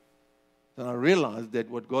 And I realized that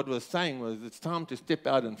what God was saying was, it's time to step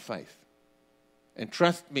out in faith. And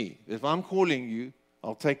trust me, if I'm calling you,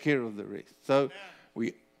 I'll take care of the rest. So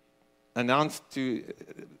we announced to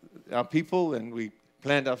our people, and we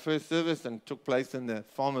planned our first service, and took place in the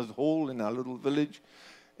farmer's hall in our little village.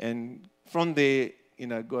 And from there, you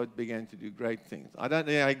know, God began to do great things. I don't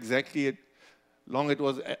know exactly how long it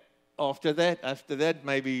was after that. After that,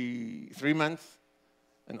 maybe 3 months.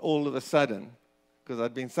 And all of a sudden, because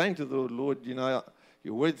I'd been saying to the Lord, Lord, you know,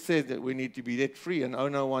 your word says that we need to be debt-free and owe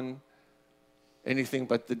no one anything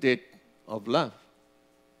but the debt of love.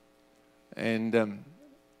 And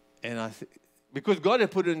I because God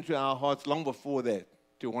had put it into our hearts long before that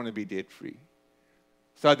to want to be debt-free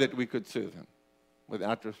so that we could serve Him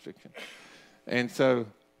without restriction. And so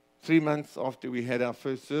 3 months after we had our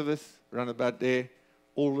first service, around about there,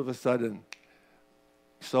 all of a sudden,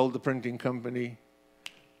 sold the printing company,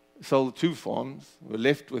 sold 2 farms, we're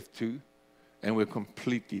left with 2, and we're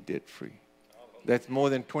completely debt-free. That's more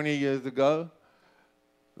than 20 years ago,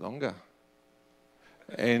 longer.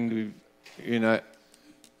 And we've, you know,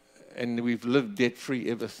 and we've lived debt-free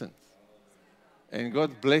ever since. And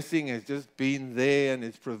God's blessing has just been there, and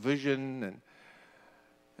His provision,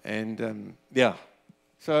 and yeah.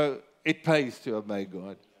 So it pays to obey God.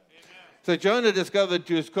 Amen. So Jonah discovered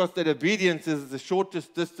to his cost that obedience is the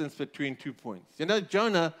shortest distance between 2 points. You know,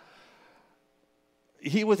 Jonah,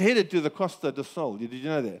 he was headed to the Costa del Sol. Did you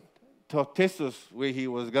know that? Tartessus, where he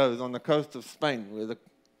goes on the coast of Spain, where the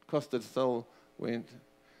Costa del Sol went,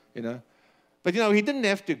 you know. But, you know, he didn't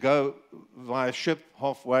have to go via ship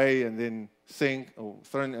halfway and then sink or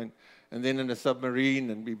thrown and then in a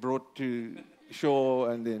submarine and be brought to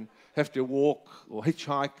shore and then have to walk or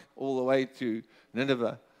hitchhike all the way to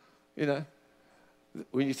Nineveh. You know,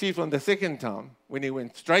 when you see from the second time, when he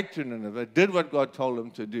went straight to Nineveh, did what God told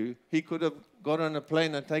him to do, he could have got on a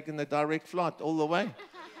plane and taken the direct flight all the way.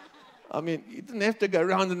 I mean, he didn't have to go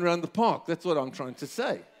round and round the park. That's what I'm trying to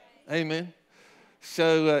say. Amen.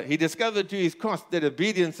 So he discovered to his cost that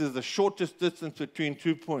obedience is the shortest distance between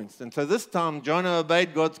 2 points. And so this time, Jonah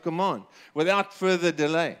obeyed God's command without further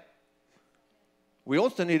delay. We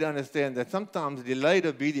also need to understand that sometimes delayed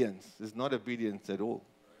obedience is not obedience at all.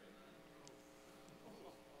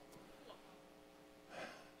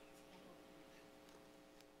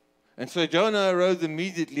 And so Jonah arose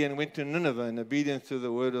immediately and went to Nineveh in obedience to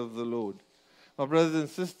the word of the Lord. My brothers and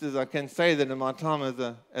sisters, I can say that in my time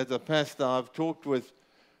as a pastor, I've talked with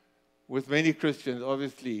many Christians,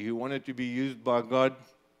 obviously, who wanted to be used by God,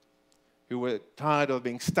 who were tired of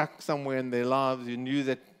being stuck somewhere in their lives, who knew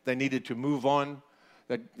that they needed to move on,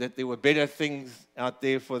 that there were better things out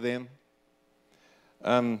there for them.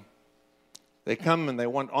 They come and they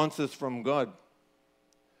want answers from God.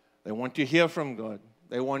 They want to hear from God.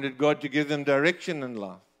 They wanted God to give them direction in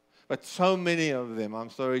life. But so many of them, I'm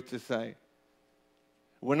sorry to say,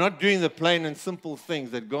 were not doing the plain and simple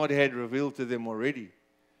things that God had revealed to them already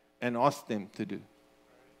and asked them to do.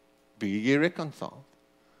 Be ye reconciled.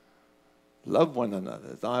 Love one another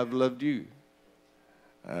as I have loved you.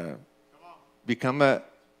 become a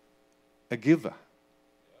giver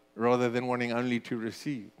rather than wanting only to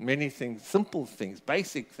receive. Many things, simple things,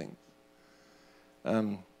 basic things.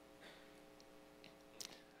 And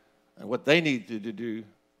what they needed to do,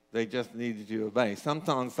 they just needed to obey.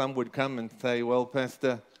 Sometimes some would come and say, well,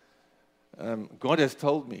 Pastor, God has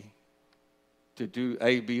told me to do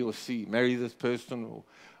A, B, or C, marry this person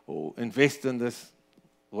or invest in this,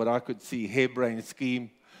 what I could see, harebrained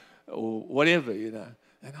scheme, or whatever, you know.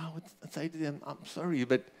 And I would say to them, I'm sorry,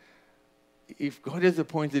 but if God has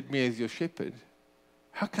appointed me as your shepherd,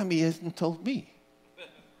 how come he hasn't told me?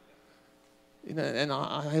 You know, and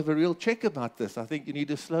I have a real check about this. I think you need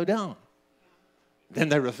to slow down. Then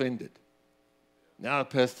they're offended. Now a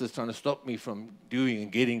pastor's trying to stop me from doing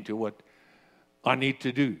and getting to what I need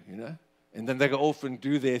to do, you know. And then they go off and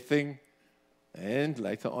do their thing. And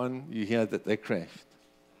later on, you hear that they crashed.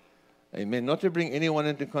 Amen. Not to bring anyone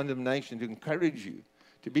into condemnation, to encourage you.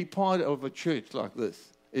 To be part of a church like this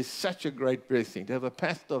is such a great blessing. To have a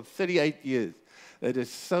pastor of 38 years that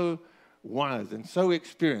is so wise and so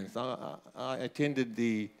experienced. I attended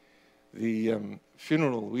the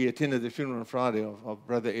funeral. We attended the funeral on Friday of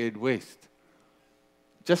Brother Ed West.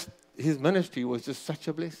 Just his ministry was just such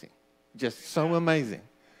a blessing. Just so amazing.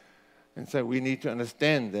 And so we need to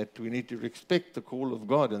understand that we need to respect the call of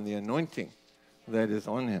God and the anointing that is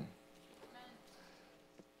on him.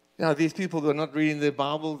 Now, these people were not reading their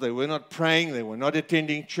Bible, they were not praying, they were not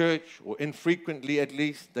attending church, or infrequently at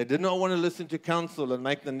least. They did not want to listen to counsel and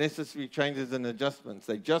make the necessary changes and adjustments.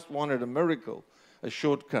 They just wanted a miracle, a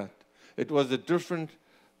shortcut. It was a different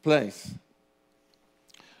place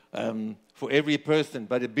for every person.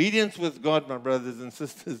 But obedience with God, my brothers and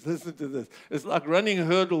sisters, listen to this. It's like running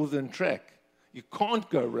hurdles in track. You can't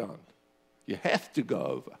go around. You have to go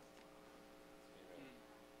over.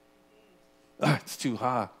 Oh, it's too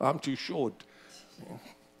high. I'm too short.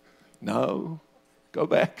 No, go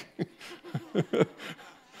back.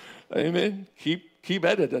 Amen. Keep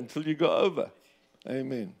at it until you go over.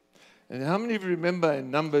 Amen. And how many of you remember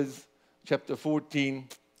in Numbers chapter 14,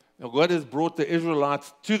 God has brought the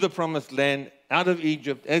Israelites to the promised land out of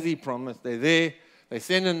Egypt as he promised. They're there. They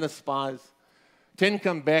send in the spies. 10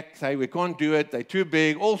 come back, say, we can't do it. They're too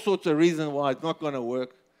big. All sorts of reasons why it's not going to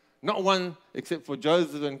work. Not one, except for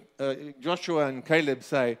Joshua and Caleb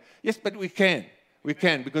say, yes, but we can. We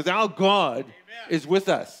can, because our God is with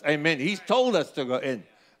us. Amen. He's told us to go in.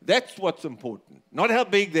 That's what's important, not how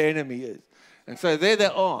big the enemy is. And so there they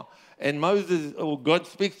are. And Moses, or God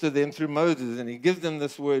speaks to them through Moses, and he gives them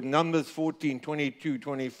this word, Numbers 14, 22,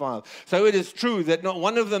 25. So it is true that not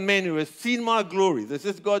one of the men who has seen my glory, this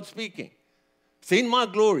is God speaking, seen my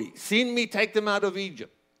glory, seen me take them out of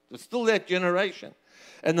Egypt. There's still that generation.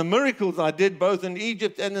 And the miracles I did both in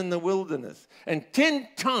Egypt and in the wilderness. And 10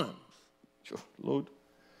 times, Lord,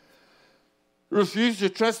 refuse to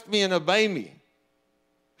trust me and obey me,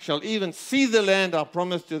 shall even see the land I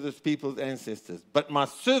promised to this people's ancestors. But my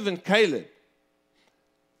servant Caleb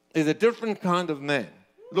is a different kind of man.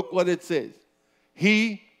 Look what it says.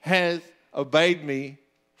 He has obeyed me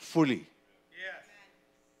fully. Yes.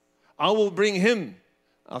 I will bring him.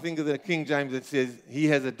 I think of the King James, it says, he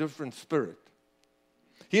has a different spirit.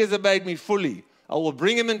 He has obeyed me fully. I will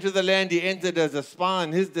bring him into the land he entered as a spy,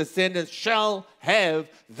 and his descendants shall have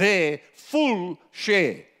their full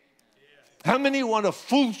share. Yeah. How many want a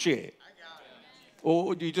full share?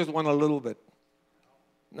 Or do you just want a little bit?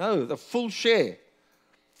 No, the full share.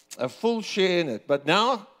 A full share in it. But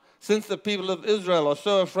now, since the people of Israel are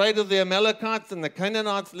so afraid of the Amalekites and the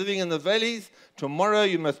Canaanites living in the valleys, tomorrow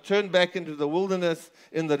you must turn back into the wilderness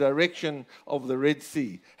in the direction of the Red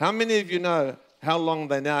Sea. How many of you know how long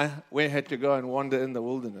they now had to go and wander in the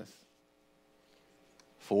wilderness?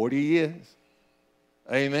 40 years.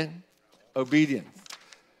 Amen. Obedience.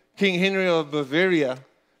 King Henry of Bavaria,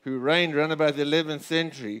 who reigned around about the 11th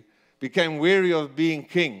century, became weary of being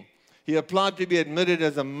king. He applied to be admitted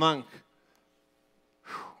as a monk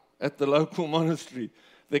at the local monastery.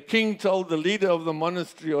 The king told the leader of the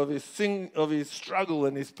monastery of his struggle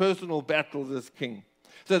and his personal battles as king.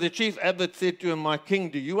 So the chief abbot said to him, my king,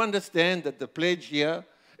 do you understand that the pledge here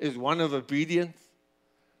is one of obedience?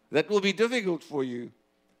 That will be difficult for you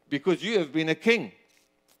because you have been a king.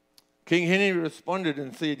 King Henry responded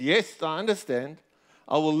and said, yes, I understand.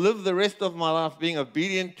 I will live the rest of my life being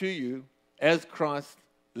obedient to you as Christ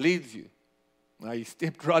leads you. Now he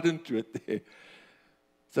stepped right into it there.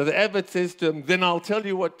 So the abbot says to him, then I'll tell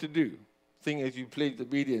you what to do, seeing as you pledged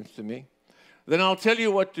obedience to me. Then I'll tell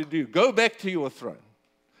you what to do. Go back to your throne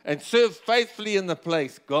and serve faithfully in the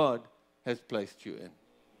place God has placed you in.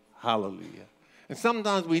 Hallelujah. And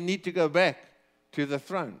sometimes we need to go back to the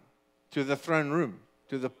throne room,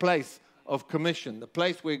 to the place of commission, the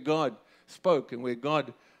place where God spoke and where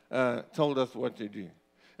God told us what to do.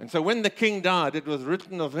 And so when the king died, it was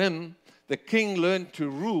written of him, the king learned to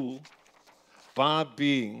rule by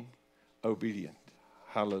being obedient.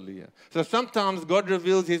 Hallelujah. So sometimes God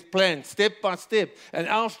reveals his plan step by step, and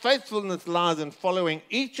our faithfulness lies in following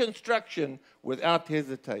each instruction without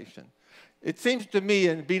hesitation. It seems to me,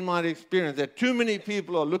 and been my experience, that too many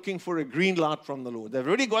people are looking for a green light from the Lord. They've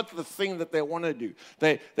already got the thing that they want to do.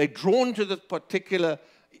 They're drawn to this particular,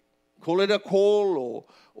 call it a call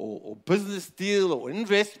or business deal or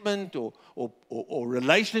investment or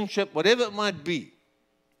relationship, whatever it might be.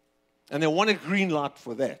 And they want a green light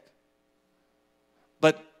for that.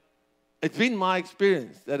 But it's been my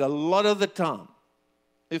experience that a lot of the time,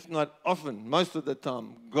 if not often, most of the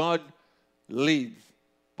time, God leads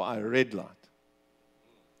by a red light.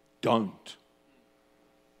 Don't.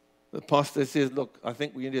 The pastor says, look, I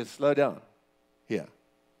think we need to slow down here.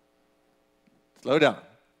 Slow down.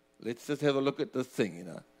 Let's just have a look at this thing,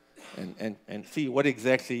 and see what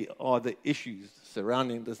exactly are the issues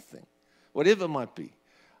surrounding this thing. Whatever it might be.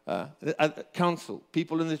 Counsel,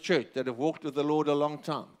 people in the church that have walked with the Lord a long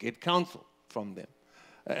time, get counsel from them,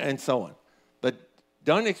 and so on. But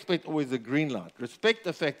don't expect always a green light. Respect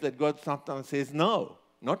the fact that God sometimes says, no,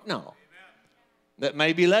 not now. Amen. That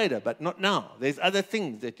may be later, but not now. There's other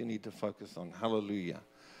things that you need to focus on. Hallelujah.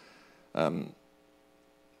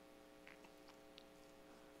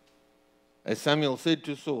 As Samuel said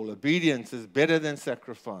to Saul, obedience is better than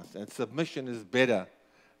sacrifice, and submission is better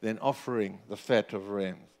than offering the fat of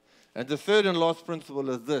rams. And the third and last principle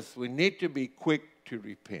is this: we need to be quick to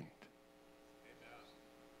repent.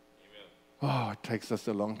 Amen. Oh, it takes us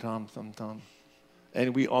a long time sometimes.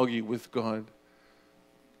 And we argue with God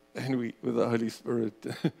and with the Holy Spirit.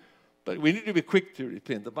 But we need to be quick to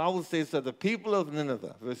repent. The Bible says that the people of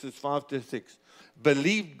Nineveh, verses 5 to 6,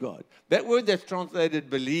 believed God. That word that's translated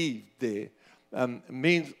believed there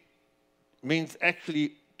means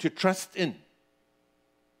actually to trust in.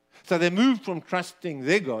 So they moved from trusting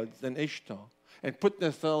their gods and Ishtar and put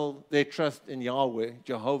their trust in Yahweh,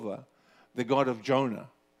 Jehovah, the God of Jonah.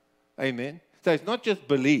 Amen. So it's not just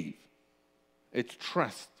believe, it's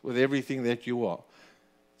trust with everything that you are.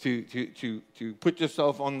 To put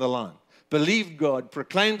yourself on the line. Believe God,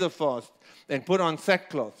 proclaim the fast, and put on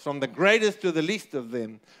sackcloth, from the greatest to the least of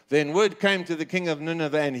them. Then word came to the king of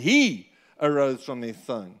Nineveh, and he arose from his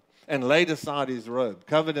throne and laid aside his robe,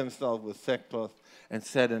 covered himself with sackcloth, and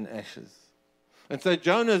sat in ashes. And so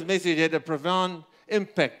Jonah's message had a profound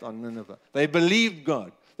impact on Nineveh. They believed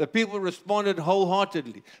God. The people responded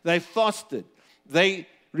wholeheartedly. They fasted. They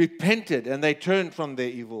repented, and they turned from their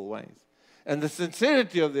evil ways. And the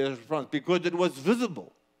sincerity of their response, because it was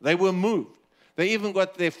visible, they were moved. They even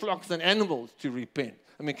got their flocks and animals to repent.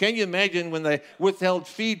 I mean, can you imagine when they withheld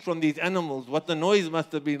feed from these animals, what the noise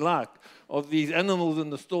must have been like of these animals in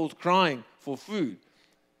the stalls crying for food?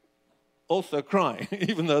 Also crying,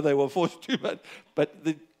 even though they were forced to, but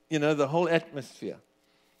the whole atmosphere.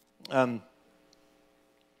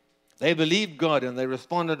 They believed God and they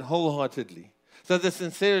responded wholeheartedly. So the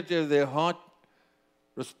sincerity of their heart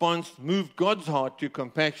response moved God's heart to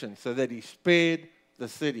compassion so that he spared the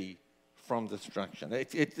city from destruction.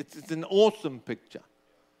 It's an awesome picture.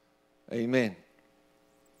 Amen.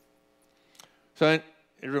 So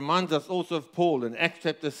it reminds us also of Paul in Acts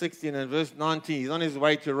chapter 16 and verse 19. He's on his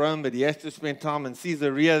way to Rome, but he has to spend time in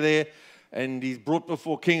Caesarea there, and he's brought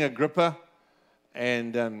before King Agrippa,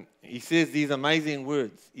 and he says these amazing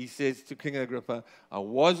words. He says to King Agrippa, I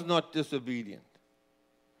was not disobedient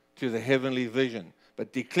to the heavenly vision,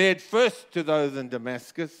 but declared first to those in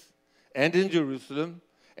Damascus and in Jerusalem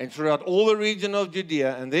and throughout all the region of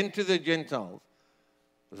Judea, and then to the Gentiles,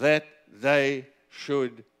 that they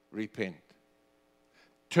should repent,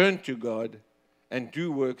 turn to God, and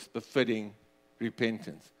do works befitting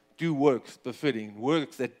repentance. Do works befitting,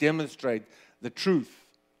 works that demonstrate the truth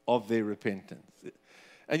of their repentance.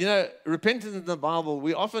 And repentance in the Bible,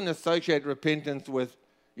 we often associate repentance with,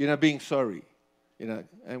 being sorry.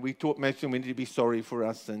 And we taught Matthew we need to be sorry for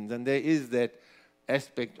our sins, and there is that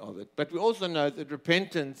aspect of it. But we also know that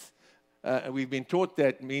repentance, we've been taught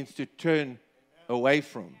that means to turn away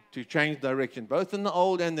from, to change direction. Both in the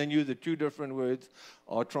Old and the New, the two different words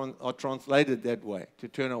are translated that way, to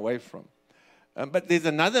turn away from. But there's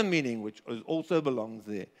another meaning which also belongs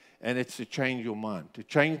there, and it's to change your mind, to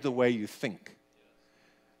change the way you think.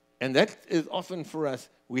 And that is often for us,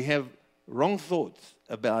 we have wrong thoughts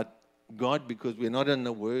about God because we're not in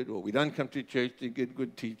the Word, or we don't come to church to get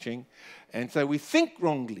good teaching. And so we think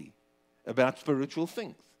wrongly about spiritual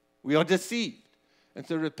things. We are deceived. And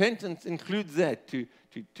so repentance includes that, to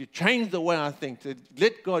change the way I think, to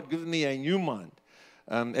let God give me a new mind.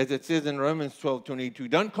 As it says in Romans 12:22,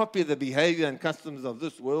 don't copy the behavior and customs of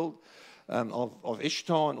this world, of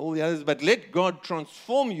Ishtar and all the others, but let God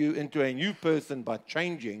transform you into a new person by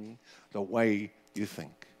changing the way you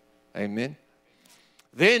think. Amen.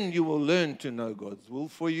 Then you will learn to know God's will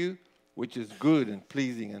for you, which is good and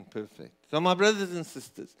pleasing and perfect. So my brothers and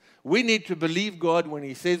sisters, we need to believe God when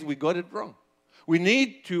He says we got it wrong. We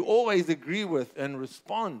need to always agree with and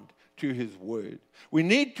respond to His word. We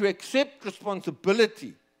need to accept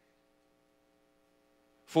responsibility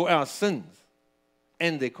for our sins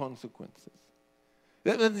and their consequences.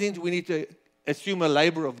 That doesn't mean we need to assume a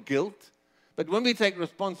labor of guilt, but when we take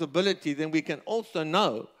responsibility, then we can also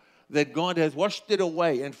know that God has washed it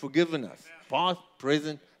away and forgiven us, past,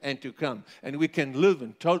 present, and to come. And we can live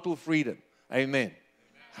in total freedom. Amen.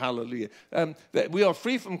 Hallelujah. That we are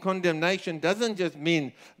free from condemnation doesn't just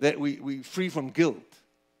mean that we're free from guilt.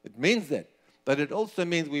 It means that. But it also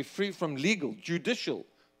means we're free from legal, judicial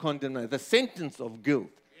condemnation, the sentence of guilt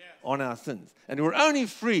on our sins. And we're only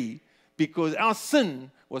free because our sin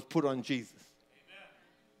was put on Jesus.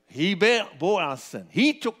 He bore our sin.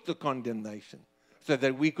 He took the condemnation so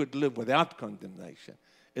that we could live without condemnation,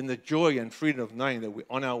 in the joy and freedom of knowing that we're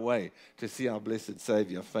on our way to see our blessed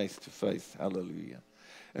Savior face to face. Hallelujah.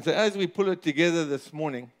 And so as we pull it together this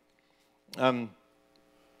morning,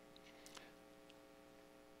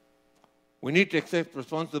 we need to accept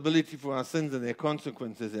responsibility for our sins and their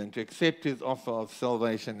consequences, and to accept His offer of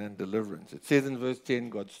salvation and deliverance. It says in verse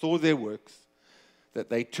 10, God saw their works,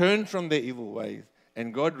 that they turned from their evil ways,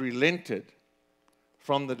 and God relented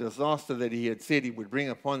from the disaster that He had said He would bring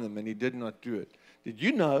upon them, and He did not do it. Did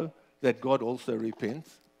you know that God also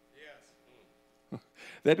repents? Yes.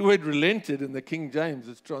 That word relented in the King James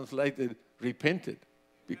is translated repented,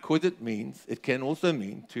 because it can also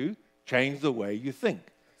mean to change the way you think.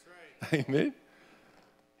 That's right. Amen.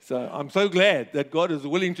 So I'm so glad that God is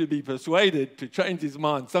willing to be persuaded to change His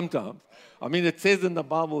mind sometimes. I mean, it says in the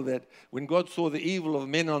Bible that when God saw the evil of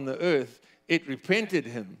men on the earth, it repented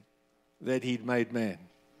Him that He'd made man.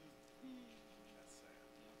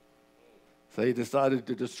 So He decided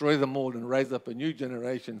to destroy them all and raise up a new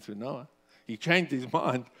generation through Noah. He changed His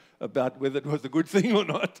mind about whether it was a good thing or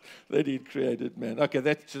not that He'd created man. Okay,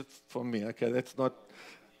 that's just for me. Okay, that's not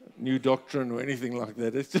new doctrine or anything like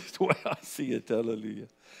that. It's just the way I see it. Hallelujah.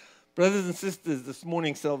 Brothers and sisters, this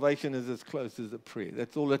morning salvation is as close as a prayer.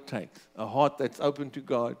 That's all it takes. A heart that's open to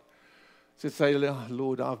God. To say, oh,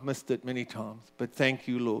 Lord, I've missed it many times, but thank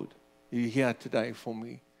you, Lord. You're here today for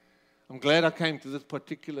me. I'm glad I came to this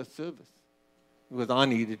particular service because I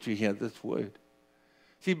needed to hear this word.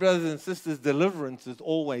 See, brothers and sisters, deliverance is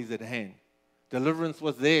always at hand. Deliverance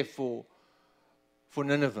was there for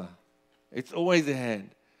Nineveh. It's always at hand.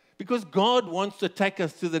 Because God wants to take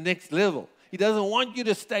us to the next level. He doesn't want you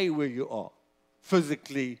to stay where you are,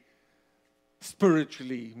 physically,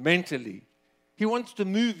 spiritually, mentally. He wants to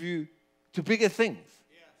move you to bigger things.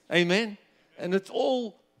 Yes. Amen? And it's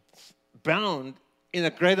all bound in a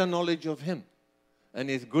greater knowledge of Him and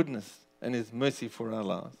His goodness and His mercy for our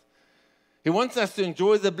lives. He wants us to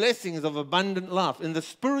enjoy the blessings of abundant life in the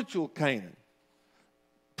spiritual Canaan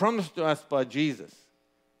promised to us by Jesus,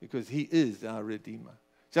 because He is our Redeemer.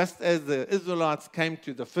 Just as the Israelites came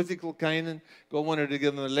to the physical Canaan, God wanted to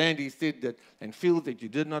give them a land, He said, that, and fields that you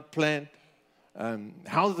did not plant,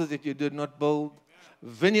 houses that you did not build,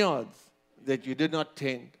 vineyards that you did not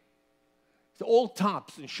tend. So all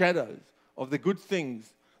types and shadows of the good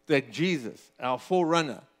things that Jesus, our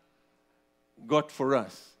forerunner, got for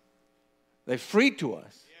us. They're free to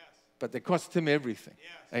us, but they cost Him everything.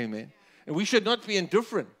 Yes. Amen. And we should not be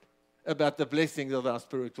indifferent about the blessings of our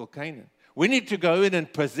spiritual Canaan. We need to go in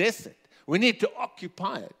and possess it. We need to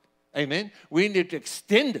occupy it. Amen. We need to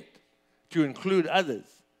extend it to include others,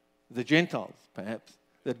 the Gentiles, perhaps,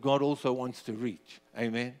 that God also wants to reach.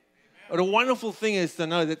 Amen. But a wonderful thing is to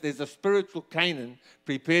know that there's a spiritual Canaan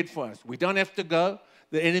prepared for us. We don't have to go.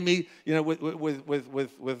 The enemy, with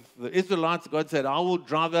the Israelites, God said, I will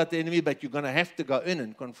drive out the enemy, but you're going to have to go in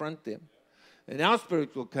and confront them. In our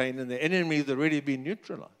spiritual Canaan, the enemy has already been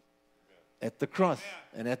neutralized at the cross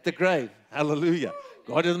and at the grave. Hallelujah.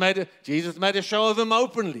 Jesus made a show of Him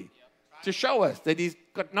openly to show us that He's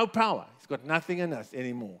got no power. He's got nothing in us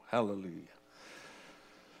anymore. Hallelujah.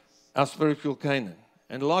 Our spiritual Canaan.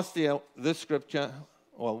 And lastly, this scripture,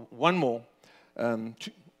 well, one more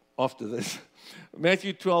after this.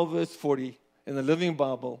 Matthew 12, verse 40, in the Living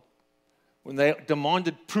Bible, when they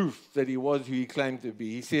demanded proof that He was who He claimed to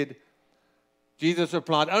be, He said, Jesus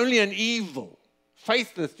replied, only an evil,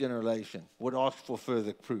 faithless generation would ask for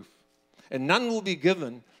further proof. and none will be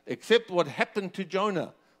given except what happened to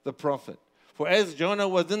Jonah, the prophet. For as Jonah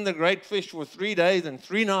was in the great fish for 3 days and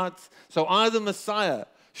 3 nights, so I, the Messiah,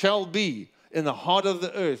 shall be in the heart of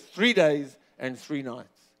the earth 3 days and 3 nights.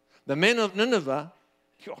 The men of Nineveh,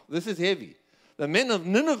 this is heavy, the men of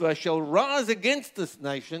Nineveh shall rise against this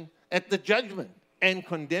nation at the judgment and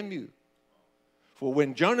condemn you. For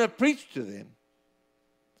when Jonah preached to them,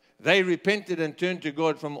 they repented and turned to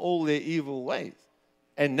God from all their evil ways.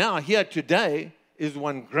 And now here today is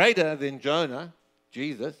one greater than Jonah,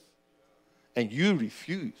 Jesus, and you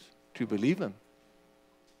refuse to believe him.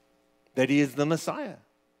 That he is the Messiah,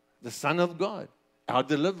 the Son of God, our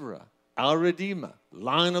deliverer, our Redeemer,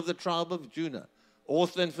 Lion of the tribe of Judah,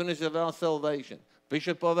 author and finisher of our salvation,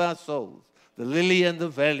 Bishop of our souls, the lily and the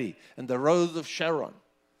valley, and the rose of Sharon.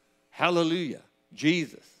 Hallelujah.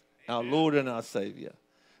 Jesus, our Lord and our Savior.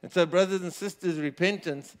 And so, brothers and sisters,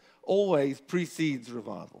 repentance always precedes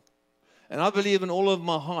revival. And I believe in all of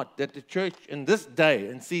my heart that the church in this day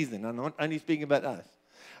and season, I'm not only speaking about us,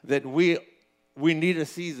 that we need a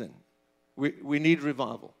season. We need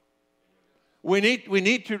revival. We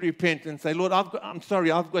need to repent and say, Lord, I'm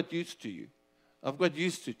sorry, I've got used to you. I've got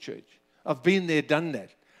used to church. I've been there, done that.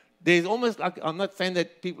 There's almost like, I'm not saying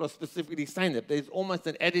that people are specifically saying that, there's almost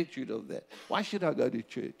an attitude of that. Why should I go to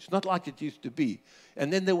church? It's not like it used to be.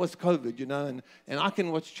 And then there was COVID, and I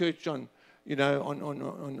can watch church on the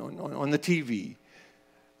TV.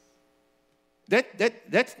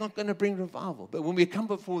 That's not going to bring revival. But when we come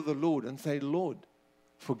before the Lord and say, Lord,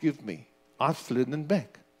 forgive me, I've slidden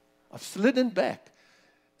back.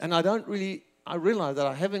 And I realize that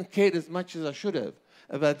I haven't cared as much as I should have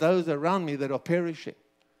about those around me that are perishing.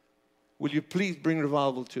 Will you please bring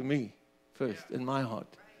revival to me first in my heart?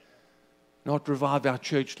 Not revive our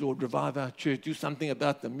church, Lord, revive our church. Do something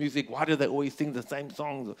about the music. Why do they always sing the same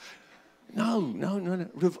songs? No.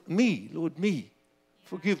 Me, Lord, me.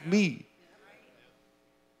 Forgive me.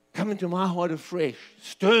 Come into my heart afresh.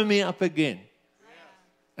 Stir me up again.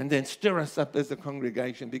 And then stir us up as a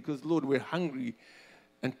congregation because, Lord, we're hungry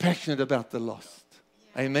and passionate about the lost.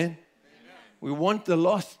 Amen? We want the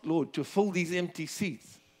lost, Lord, to fill these empty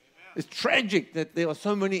seats. It's tragic that there are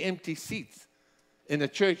so many empty seats in a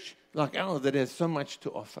church like ours that has so much to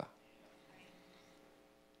offer.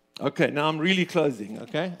 Okay, now I'm really closing,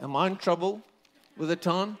 okay? Am I in trouble with the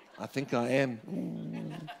time? I think I am.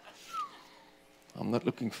 Ooh. I'm not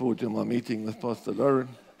looking forward to my meeting with Pastor Lauren.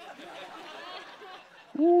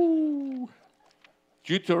 Ooh.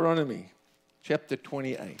 Deuteronomy chapter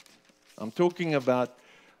 28. I'm talking about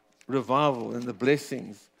revival and the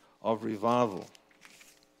blessings of revival.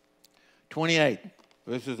 28,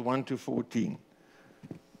 verses 1 to 14.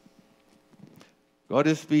 God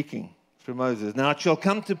is speaking through Moses. Now it shall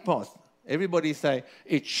come to pass. Everybody say,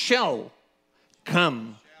 it shall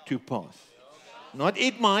come to pass. Not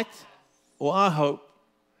it might, or I hope.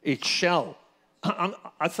 It shall.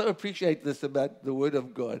 I so appreciate this about the word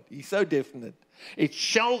of God. He's so definite. It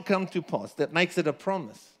shall come to pass. That makes it a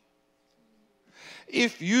promise.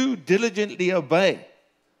 If you diligently obey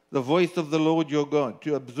the voice of the Lord your God,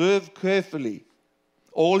 to observe carefully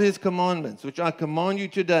all his commandments, which I command you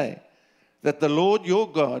today, that the Lord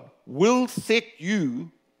your God will set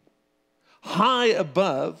you high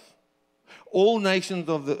above all nations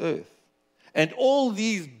of the earth. And all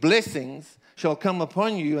these blessings shall come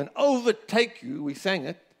upon you and overtake you. We sang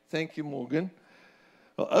it. Thank you, Morgan.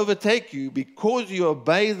 Will overtake you because you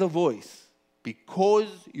obey the voice. Because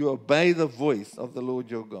you obey the voice of the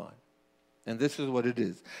Lord your God. And this is what it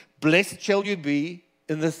is. Blessed shall you be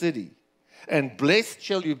in the city, and blessed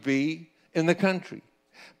shall you be in the country.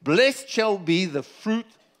 Blessed shall be the fruit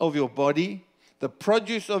of your body, the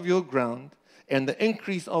produce of your ground, and the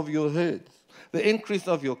increase of your herds, the increase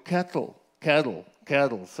of your cattle.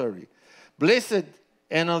 Blessed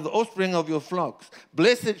and of the offspring of your flocks.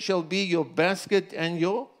 Blessed shall be your basket and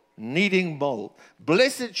your kneading bowl.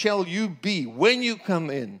 Blessed shall you be when you come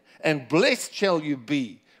in, and blessed shall you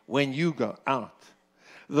be when you go out.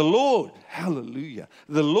 The Lord, hallelujah,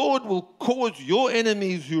 the Lord will cause your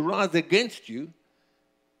enemies who rise against you,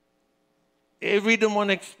 every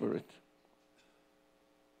demonic spirit,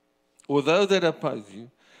 or those that oppose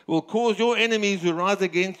you, will cause your enemies who rise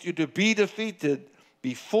against you to be defeated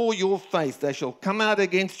before your face. They shall come out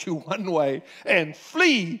against you one way and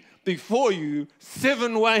flee before you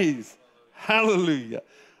 7 ways. Hallelujah.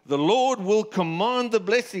 The Lord will command the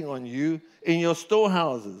blessing on you in your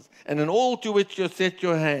storehouses and in all to which you set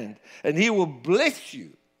your hand. And he will bless you.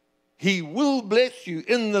 He will bless you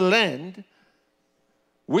in the land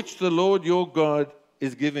which the Lord your God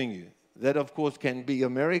is giving you. That, of course, can be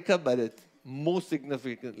America, but it's more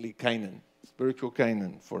significantly Canaan, spiritual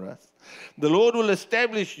Canaan for us. The Lord will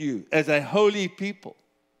establish you as a holy people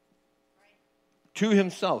to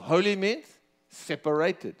himself. Holy means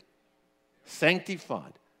separated,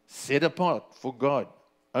 sanctified, set apart for God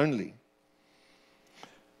only.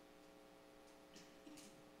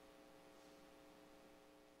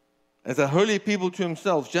 As a holy people to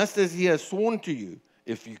himself, just as he has sworn to you,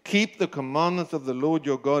 if you keep the commandments of the Lord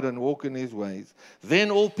your God and walk in his ways,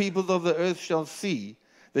 then all peoples of the earth shall see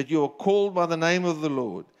that you are called by the name of the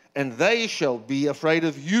Lord, and they shall be afraid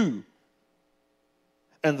of you.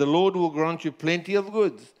 And the Lord will grant you plenty of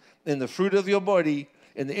goods in the fruit of your body,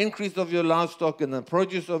 in the increase of your livestock, in the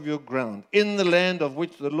produce of your ground, in the land of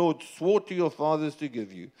which the Lord swore to your fathers to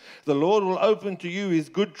give you. The Lord will open to you his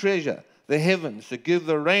good treasure, the heavens, to give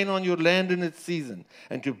the rain on your land in its season,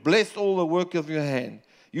 and to bless all the work of your hand.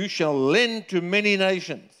 You shall lend to many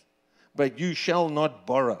nations, but you shall not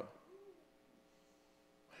borrow.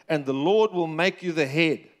 And the Lord will make you the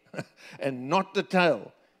head and not the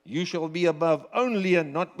tail. You shall be above only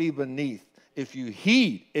and not be beneath. If you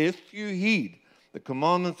heed the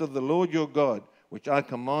commandments of the Lord your God, which I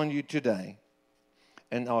command you today,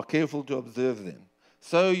 and are careful to observe them.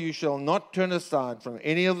 So you shall not turn aside from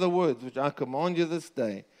any of the words which I command you this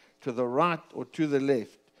day, to the right or to the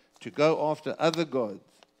left, to go after other gods,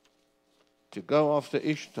 to go after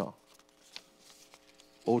Ishtar,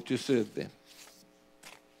 or to serve them.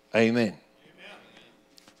 Amen. Amen.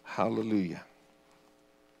 Hallelujah.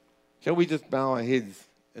 Shall we just bow our heads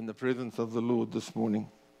in the presence of the Lord this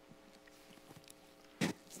morning?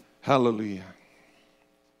 Hallelujah.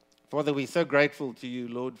 Father, we're so grateful to you,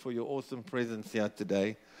 Lord, for your awesome presence here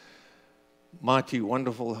today. Mighty,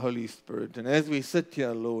 wonderful Holy Spirit. And as we sit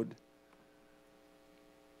here, Lord,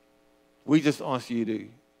 we just ask you to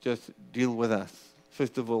just deal with us,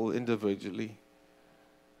 first of all, individually.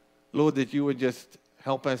 Lord, that you would just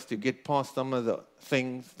help us to get past some of the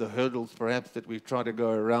things, the hurdles perhaps that we've tried to go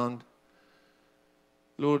around.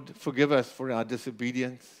 Lord, forgive us for our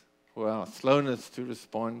disobedience, for our slowness to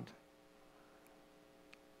respond,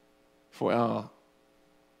 for our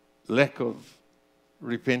lack of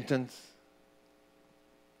repentance.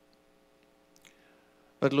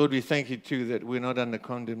 But Lord, we thank you too that we're not under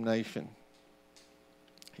condemnation.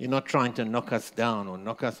 You're not trying to knock us down or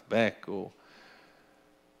knock us back or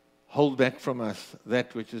hold back from us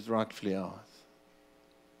that which is rightfully ours.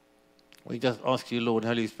 We just ask you, Lord,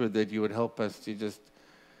 Holy Spirit, that you would help us to just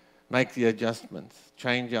make the adjustments,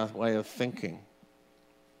 change our way of thinking,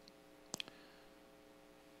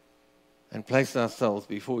 and place ourselves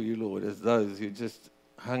before you, Lord, as those who are just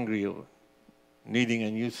hungry or needing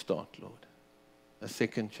a new start, Lord, a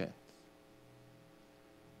second chance.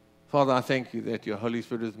 Father, I thank you that your Holy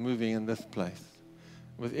Spirit is moving in this place,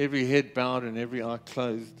 with every head bowed and every eye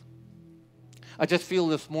closed. I just feel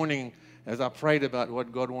this morning, as I prayed about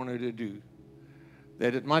what God wanted to do,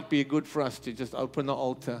 that it might be good for us to just open the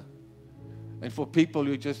altar, and for people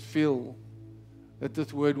who just feel that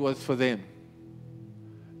this word was for them,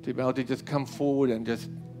 to be able to just come forward and just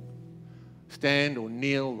stand or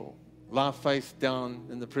kneel or lie face down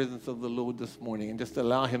in the presence of the Lord this morning and just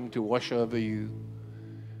allow him to wash over you.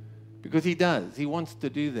 Because he does. He wants to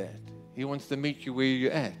do that. He wants to meet you where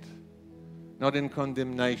you're at. Not in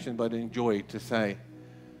condemnation, but in joy, to say,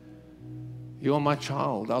 you're my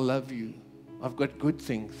child. I love you. I've got good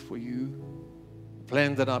things for you. The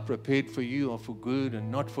plans that I prepared for you are for good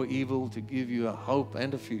and not for evil, to give you a hope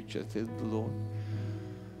and a future, says the Lord.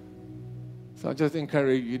 So I just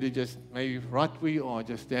encourage you to just, maybe right where you are,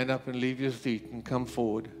 just stand up and leave your seat and come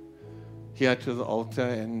forward here to the altar,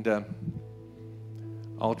 and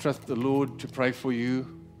I'll trust the Lord to pray for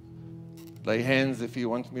you. Lay hands if he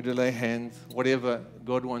wants me to lay hands, whatever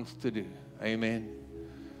God wants to do. Amen.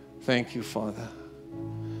 Thank you, Father.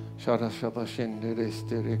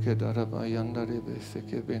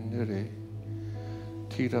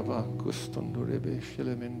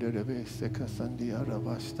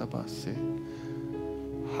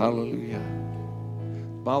 Hallelujah.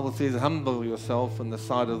 The Bible says, humble yourself in the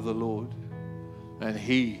sight of the Lord, and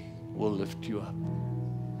he will lift you up.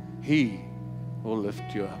 He will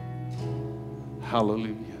lift you up.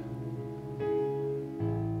 Hallelujah.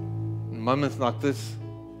 In moments like this,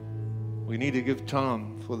 we need to give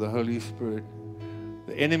time for the Holy Spirit.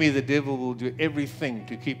 The enemy, the devil, will do everything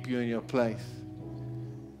to keep you in your place,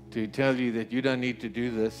 to tell you that you don't need to do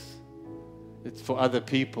this. It's for other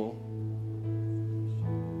people.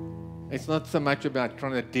 It's not so much about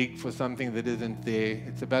trying to dig for something that isn't there.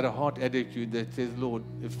 It's about a heart attitude that says, Lord,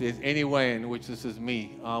 if there's any way in which this is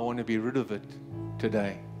me, I want to be rid of it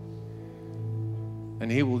today.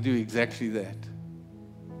 And he will do exactly that.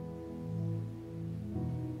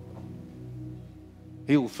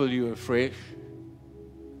 He'll fill you afresh.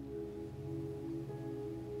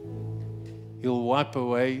 He'll wipe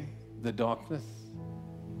away the darkness.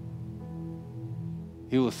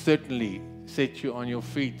 He will certainly set you on your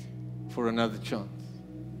feet for another chance.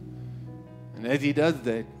 And as He does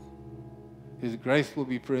that, His grace will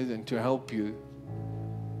be present to help you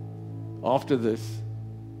after this,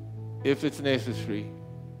 if it's necessary,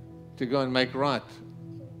 to go and make right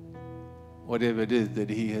whatever it is that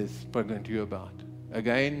He has spoken to you about.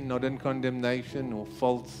 Again, not in condemnation or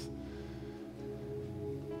false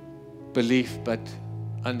belief, but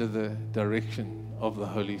under the direction of the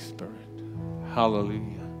Holy Spirit.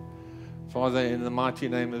 Hallelujah. Father, in the mighty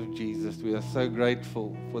name of Jesus, we are so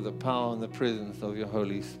grateful for the power and the presence of your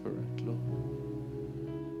Holy Spirit,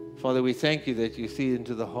 Lord. Father, we thank you that you see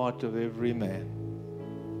into the heart of every man.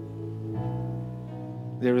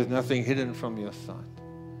 There is nothing hidden from your sight.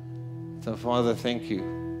 So, Father, thank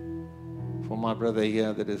you for my brother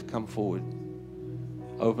here that has come forward,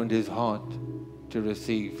 opened his heart to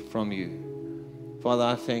receive from you. Father,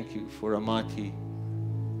 I thank you for a mighty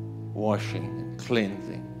washing and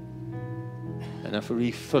cleansing, and a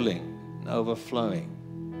refilling and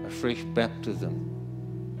overflowing, a fresh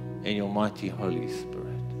baptism in your mighty Holy Spirit.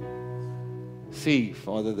 See,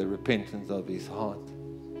 Father, the repentance of his heart.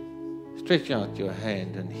 Stretch out your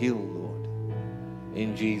hand and heal, Lord,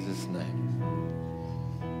 in Jesus' name.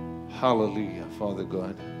 Hallelujah, Father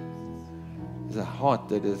God. There's a heart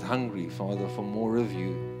that is hungry, Father, for more of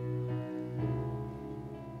you.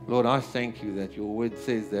 Lord, I thank you that your word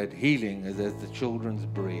says that healing is as the children's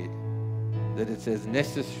bread, that it's as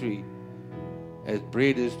necessary as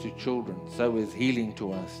bread is to children, so is healing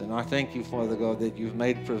to us. And I thank you, Father God, that you've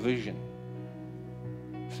made provision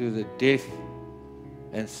through the death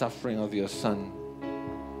and suffering of your Son.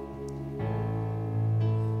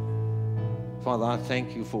 Father, I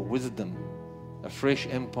thank you for wisdom, a fresh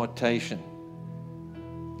impartation,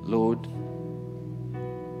 Lord.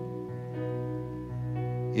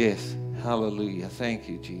 Yes, hallelujah. Thank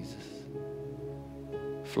you, Jesus.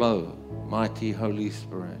 Flow, mighty Holy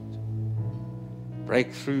Spirit.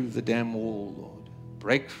 Break through the damn wall, Lord.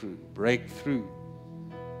 Breakthrough, breakthrough.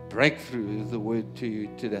 Breakthrough is the word to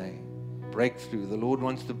you today. Breakthrough. The Lord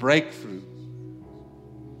wants to break through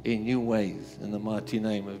in new ways in the mighty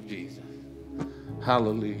name of Jesus.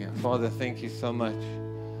 Hallelujah. Father, thank you so much.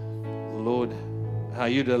 Lord, how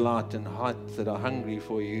you delight in hearts that are hungry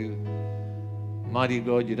for you. Mighty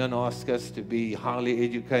God, you don't ask us to be highly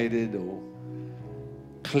educated or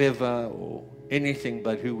clever or anything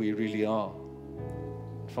but who we really are.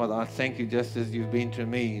 Father, I thank you just as you've been to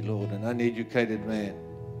me, Lord, an uneducated man.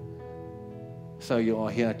 So you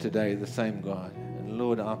are here today, the same God. And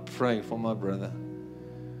Lord, I pray for my brother.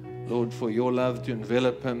 Lord, for your love to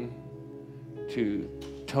envelop him, to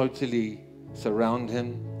totally surround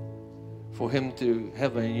him, for him to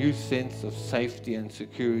have a new sense of safety and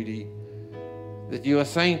security, that you are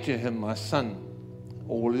saying to him, my son,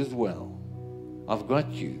 all is well. I've got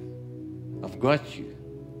you. I've got you.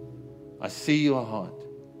 I see your heart.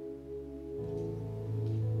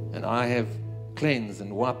 And I have cleansed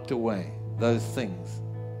and wiped away those things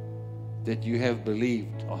that you have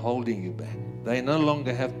believed are holding you back. They no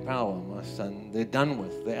longer have power, my son. They're done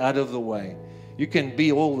with. They're out of the way. You can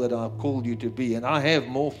be all that I've called you to be, and I have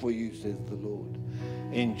more for you, says the Lord.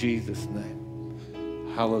 In Jesus'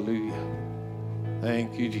 name. Hallelujah.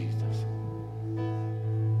 Thank you, Jesus.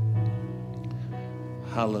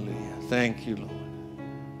 Hallelujah. Thank you, Lord.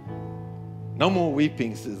 No more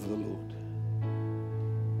weeping, says the Lord,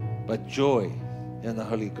 but joy in the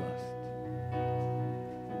Holy Ghost.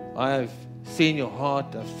 I have seen your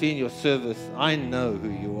heart. I've seen your service. I know who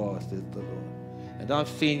you are, says the Lord. And I've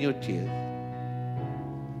seen your tears.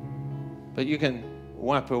 But you can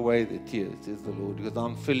wipe away the tears, says the Lord, because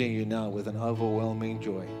I'm filling you now with an overwhelming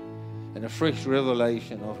joy and a fresh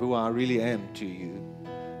revelation of who I really am to you.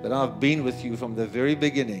 That I've been with you from the very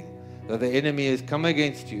beginning. That the enemy has come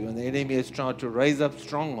against you and the enemy has tried to raise up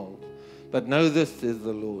strongholds. But know this, says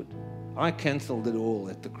the Lord. I cancelled it all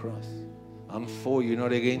at the cross. I'm for you,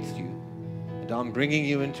 not against you. And I'm bringing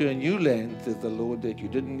you into a new land, says the Lord, that you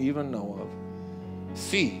didn't even know of.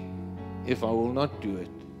 See if I will not do it,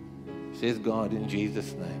 says God in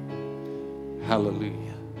Jesus' name.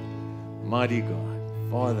 Hallelujah. Mighty God,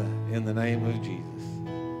 Father, in the name of Jesus.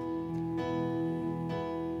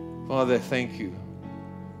 Father, thank you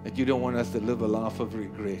that you don't want us to live a life of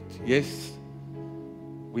regret. Yes,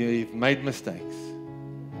 we've made mistakes.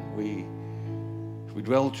 We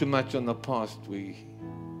dwell too much on the past. We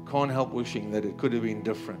can't help wishing that it could have been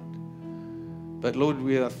different. But Lord,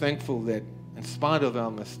 we are thankful that in spite of our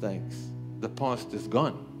mistakes, the past is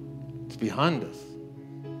gone. It's behind us.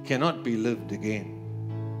 cannot be lived again.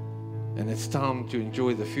 And it's time to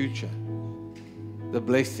enjoy the future, the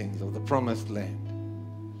blessings of the promised land.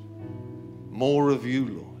 More of you,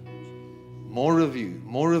 Lord. More of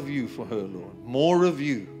you for her, Lord. More of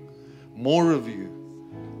you, more of you.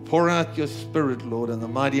 Pour out your Spirit, Lord, in the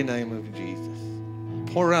mighty name of Jesus.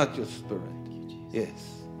 Pour out your Spirit.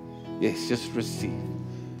 Yes, just receive.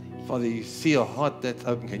 Father, you see a heart that's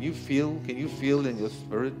open. Can you feel in your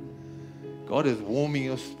spirit? God is warming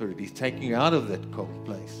your spirit. He's taking you out of that cold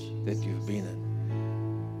place that you've been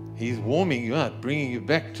in. He's warming you out, bringing you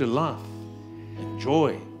back to life and joy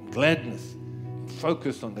and gladness.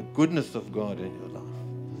 Focus on the goodness of God in your life.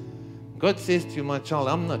 God says to you, my child,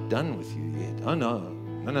 I'm not done with you yet. Oh no,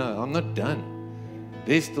 I'm not done.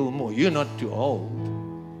 There's still more. You're not too old.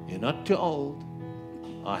 You're not too old.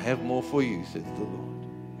 I have more for you, says the Lord.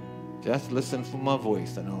 Just listen for my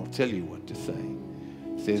voice and I'll tell you what to say,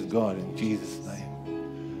 says God in Jesus'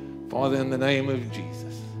 name. Father, in the name of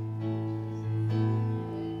Jesus.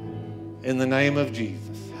 In the name of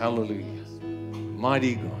Jesus. Hallelujah.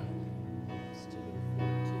 Mighty God.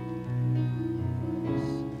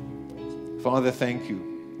 Father, thank you.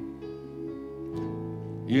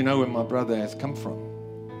 You know where my brother has come from.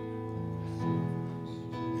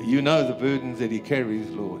 You know the burdens that he carries,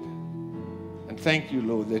 Lord. And thank you,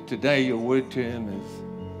 Lord, that today your word to him is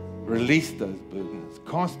release those burdens.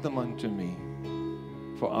 Cast them unto me,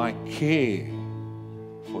 for I care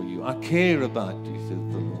for you. I care about you, says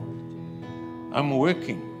the Lord. I'm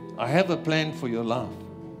working. I have a plan for your life.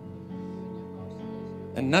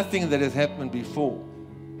 And nothing that has happened before,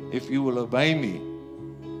 if you will obey me,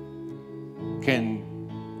 can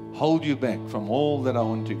hold you back from all that I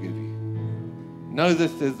want to give you. Know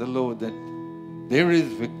this, says the Lord, that there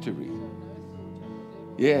is victory.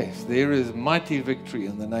 Yes, there is mighty victory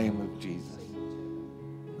in the name of Jesus.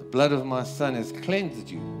 The blood of my Son has cleansed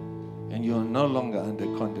you, and you are no longer under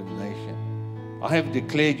condemnation. I have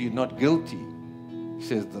declared you not guilty,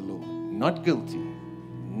 says the Lord. Not guilty,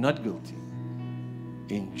 not guilty.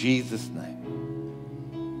 In Jesus' name.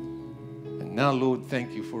 And now, Lord,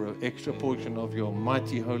 thank you for an extra portion of your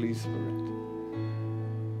mighty Holy Spirit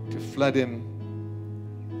to flood him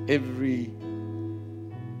every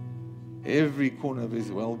corner of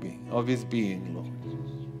his well-being, of his being, Lord.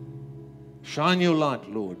 Shine your light,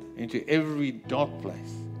 Lord, into every dark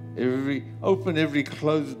place. Open every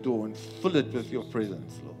closed door and fill it with your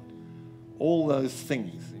presence, Lord. All those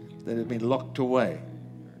things that have been locked away.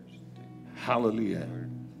 Hallelujah.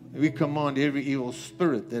 We command every evil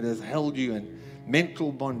spirit that has held you in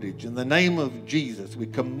mental bondage. In the name of Jesus, we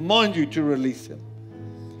command you to release him.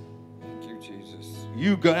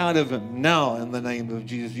 You go out of him now in the name of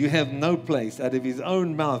Jesus. You have no place. Out of his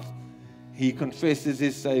own mouth, he confesses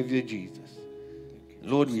his Savior Jesus.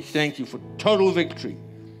 Lord, we thank you for total victory.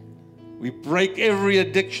 We break every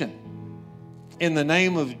addiction in the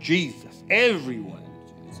name of Jesus. Everyone.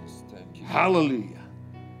 Hallelujah.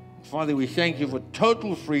 Father, we thank you for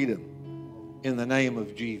total freedom in the name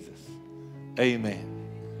of Jesus. Amen.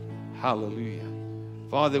 Hallelujah.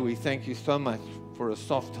 Father, we thank you so much for a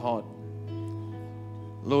soft heart.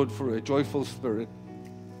 Lord, for a joyful spirit.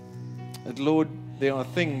 And Lord, there are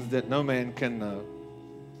things that no man can know,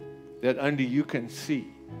 that only you can see.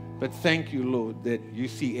 But thank you, Lord, that you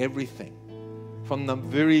see everything from the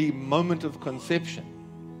very moment of conception.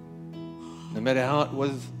 No matter how it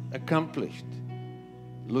was accomplished,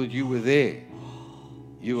 Lord, you were there.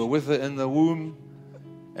 You were with her in the womb,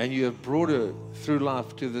 and you have brought her through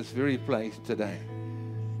life to this very place today.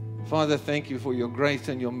 Father, thank you for your grace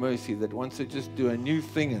and your mercy that wants to just do a new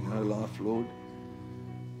thing in her life, Lord.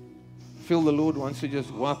 Feel the Lord wants to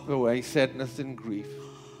just wipe away sadness and grief.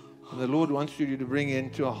 And the Lord wants you to bring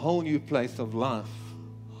into a whole new place of life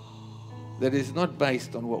that is not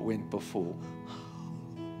based on what went before,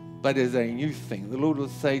 but is a new thing. The Lord will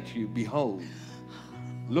say to you, behold,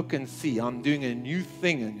 look and see, I'm doing a new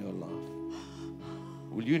thing in your life.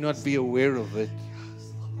 Will you not be aware of it?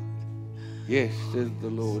 Yes, says the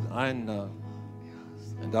Lord, I know,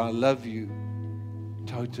 and I love you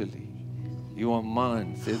totally. You are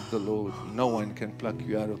mine, says the Lord. No one can pluck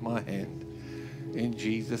you out of my hand. In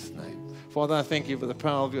Jesus' name. Father, I thank you for the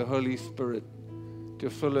power of your Holy Spirit to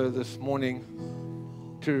fill her this morning,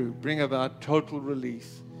 to bring about total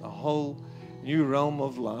release, a whole new realm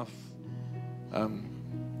of life,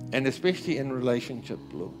 and especially in relationship,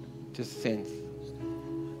 Lord. Just sense.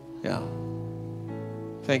 Yeah.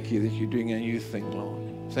 Thank you that you're doing a new thing,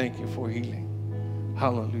 Lord. Thank you for healing.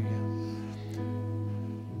 Hallelujah.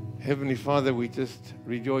 Heavenly Father, we just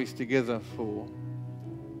rejoice together for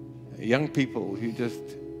young people who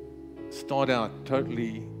just start out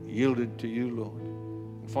totally yielded to you, Lord.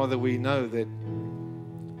 Father, we know that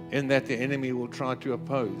in that the enemy will try to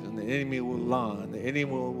oppose, and the enemy will lie, and the enemy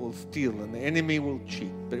will steal, and the enemy will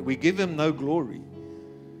cheat. But we give him no glory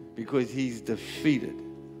because he's defeated.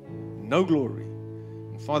 No glory.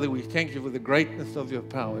 And Father, we thank you for the greatness of your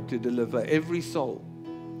power to deliver every soul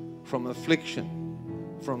from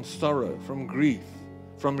affliction, from sorrow, from grief,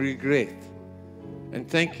 from regret. And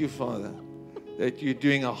thank you, Father, that you're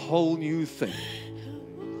doing a whole new thing.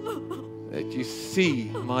 That you see,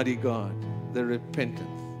 mighty God, the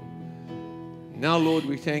repentance. Now, Lord,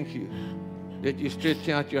 we thank you that you stretch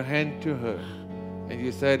out your hand to her and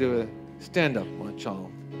you say to her, stand up, my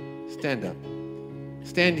child. Stand up.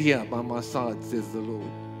 Stand here by my side, says the Lord.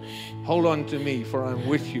 Hold on to me, for I'm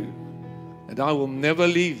with you, and I will never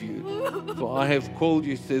leave you, for I have called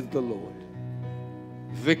you, says the Lord.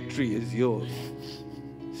 Victory is yours,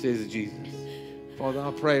 says Jesus. Father,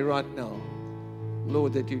 I pray right now,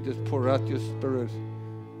 Lord, that you just pour out your Spirit.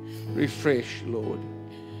 Refresh, Lord.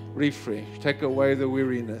 Refresh. Take away the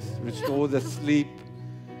weariness. Restore the sleep.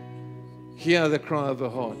 Hear the cry of a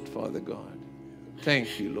heart, Father God.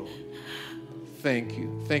 Thank you, Lord. Thank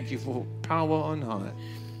you. Thank you for power on high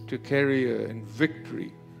to carry her in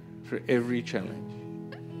victory for every challenge.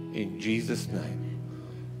 In Jesus' name.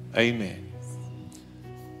 Amen.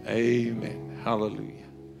 Amen. Hallelujah.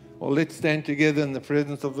 Well, let's stand together in the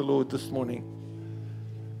presence of the Lord this morning.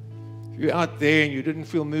 If you're out there and you didn't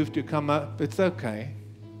feel moved to come up, it's okay.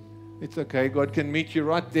 It's okay. God can meet you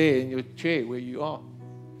right there in your chair where you are.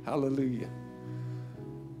 Hallelujah.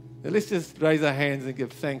 Now let's just raise our hands and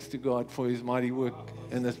give thanks to God for his mighty work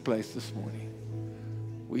in this place this morning.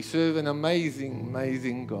 We serve an amazing,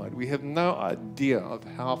 amazing God. We have no idea of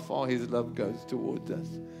how far his love goes towards us.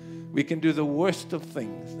 We can do the worst of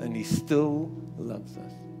things and he still loves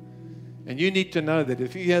us. And you need to know that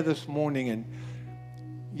if you're here this morning and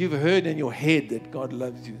you've heard in your head that God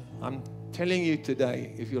loves you, I'm telling you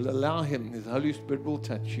today, if you'll allow him, his Holy Spirit will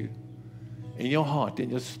touch you in your heart,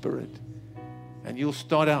 in your spirit, and you'll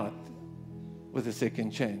start out with a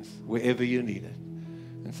second chance wherever you need it.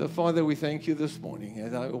 And so, Father, we thank you this morning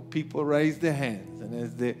as our people raise their hands and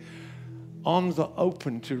as their arms are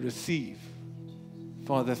open to receive.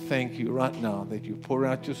 Father, thank you right now that you pour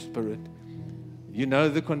out your Spirit. You know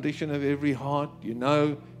the condition of every heart. You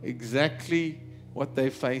know exactly what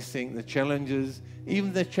they're facing, the challenges,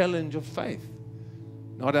 even the challenge of faith.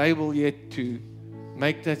 Not able yet to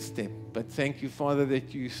make that step. But thank you, Father,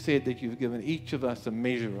 that you said that you've given each of us a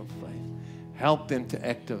measure of faith. Help them to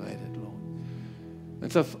activate it, Lord.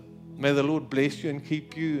 And so may the Lord bless you and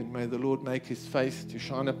keep you, and may the Lord make his face to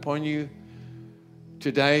shine upon you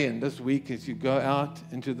today and this week as you go out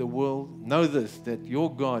into the world. Know this, that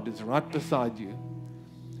your God is right beside you.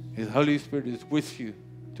 His Holy Spirit is with you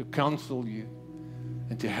to counsel you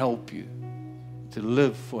and to help you to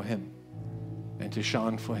live for him and to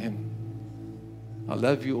shine for him. I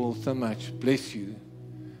love you all so much. Bless you.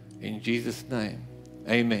 In Jesus' name,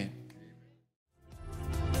 amen.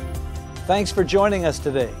 Thanks for joining us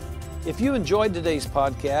today. If you enjoyed today's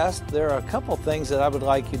podcast, there are a couple things that I would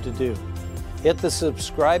like you to do. Hit the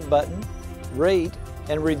subscribe button, rate,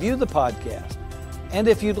 and review the podcast. And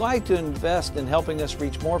if you'd like to invest in helping us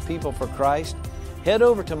reach more people for Christ, head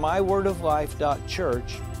over to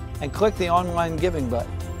mywordoflife.church and click the online giving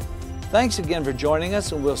button. Thanks again for joining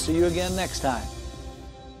us, and we'll see you again next time.